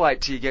you got to wait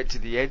till you get to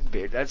the end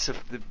bit. That's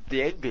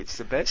the end bit's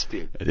the best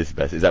bit. It is the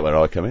best. Is that where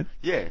I come in?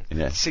 Yeah.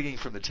 Singing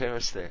from the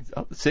terrace there.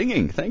 Oh,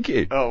 singing. Thank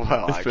you. Oh,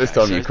 well, it's the first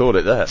time you called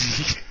it that.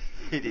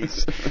 It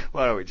is.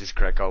 Why don't we just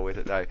crack on with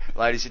it, though?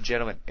 Ladies and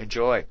gentlemen,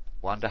 enjoy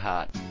Wonder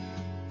Heart.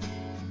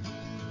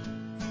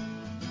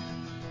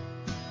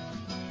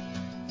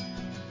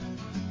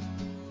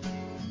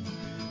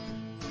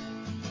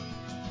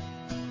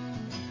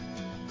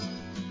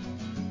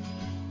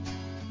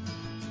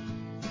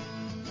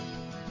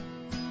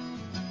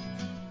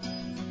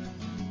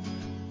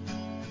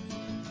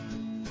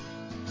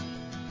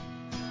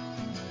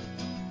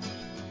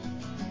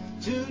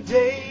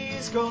 Today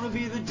is gonna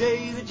be the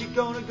day that you're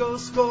gonna go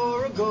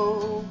score a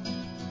goal.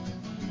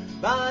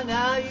 By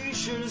now you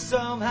should have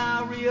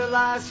somehow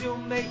realized he'll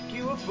make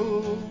you a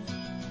fool.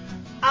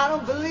 I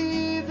don't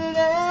believe that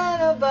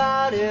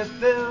anybody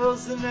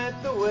feels the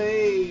net the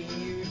way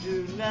you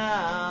do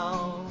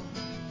now.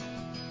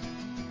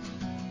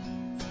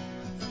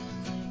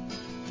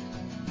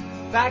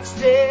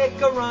 Backstick,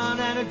 a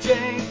run and a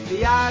jank,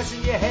 the eyes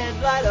in your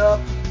head light up.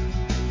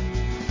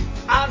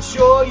 I'm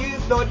sure you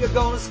thought you're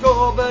gonna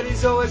score, but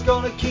he's always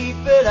gonna keep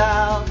it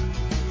out.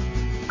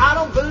 I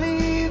don't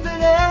believe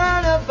that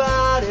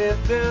anybody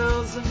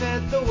feels the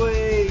net the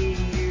way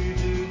you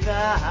do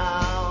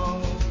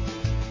now.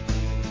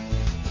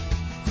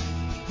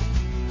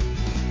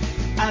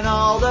 And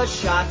all the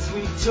shots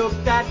we took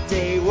that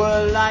day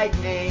were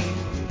lightning.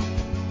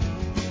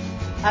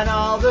 And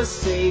all the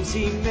saves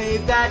he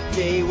made that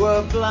day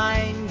were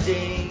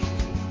blinding.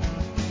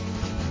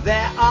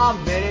 There are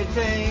many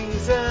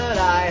things that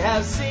I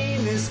have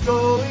seen this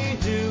goalie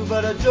do,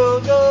 but I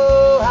don't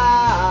know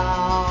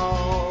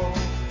how.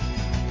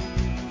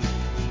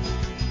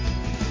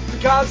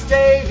 Because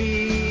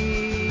Davey,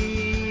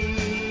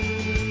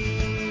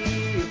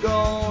 you're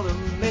gonna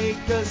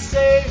make a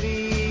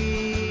savey.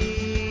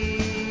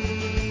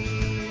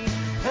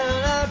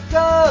 And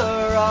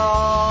after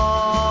all,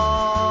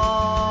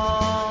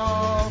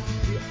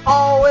 you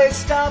always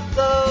stop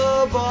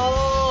the ball.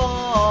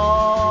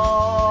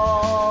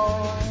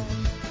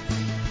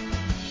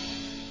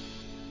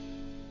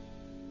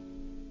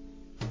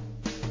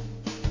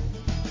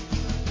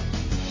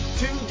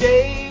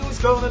 Today was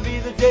gonna be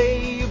the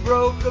day you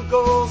broke a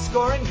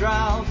goal-scoring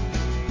drought.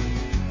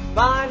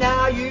 By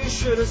now you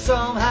should have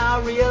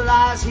somehow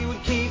realized he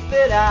would keep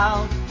it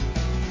out.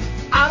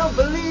 I don't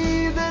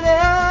believe that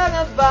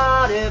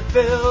anybody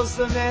feels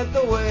the net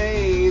the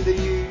way that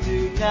you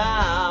do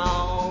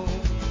now.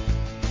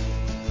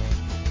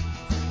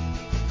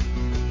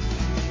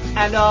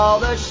 And all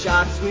the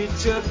shots we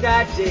took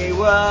that day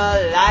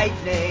were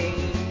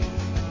lightning.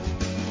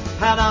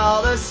 And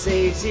all the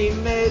saves he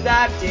made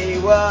that day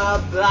were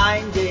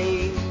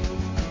blinding.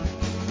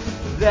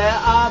 There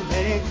are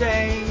many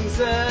things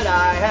that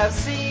I have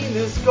seen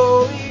this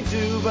goalie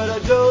do, but I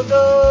don't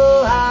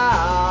know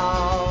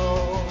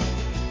how.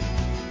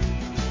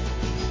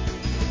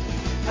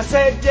 I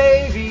said,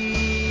 Davey,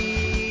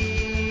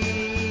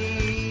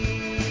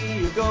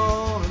 you're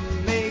gonna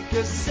make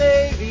a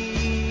savey.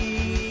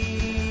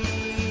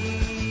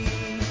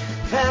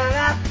 And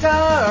after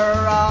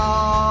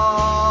all,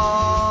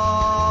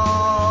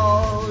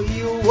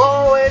 you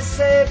always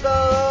save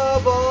the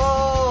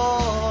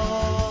ball.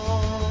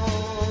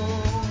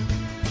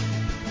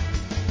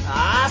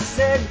 I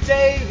said,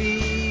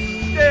 Davey,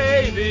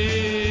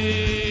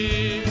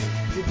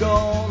 you're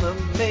gonna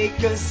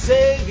make a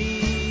savey.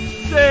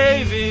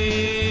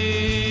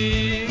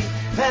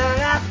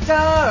 And after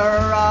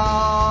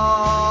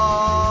all,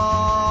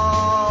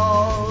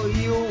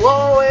 you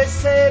always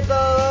save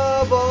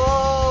the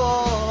ball.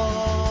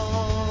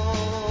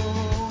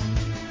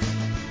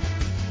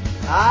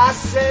 I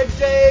said,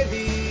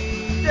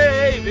 Davey,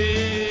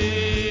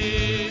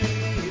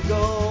 you're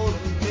gonna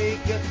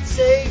make a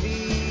savey.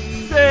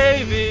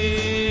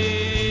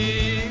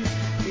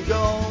 You're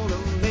gonna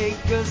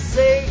make a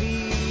savey.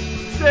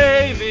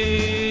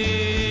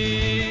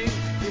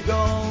 You're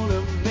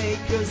gonna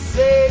make a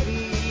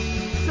savey.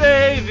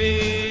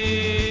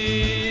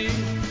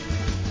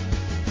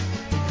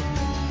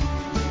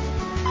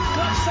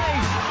 Good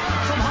save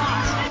from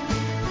Hart.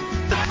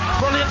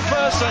 Brilliant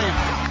first save.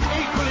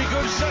 Equally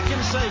good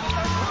second save.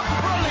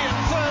 Brilliant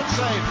third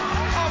save.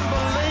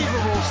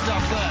 Unbelievable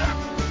stuff there.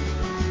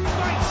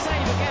 Great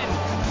save again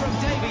from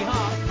Davey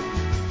Hart.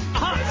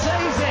 Hart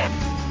saves it.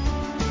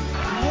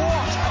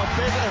 What a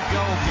bit of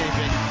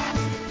goalkeeping.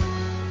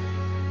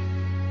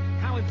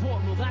 How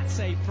important will that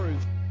save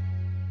prove?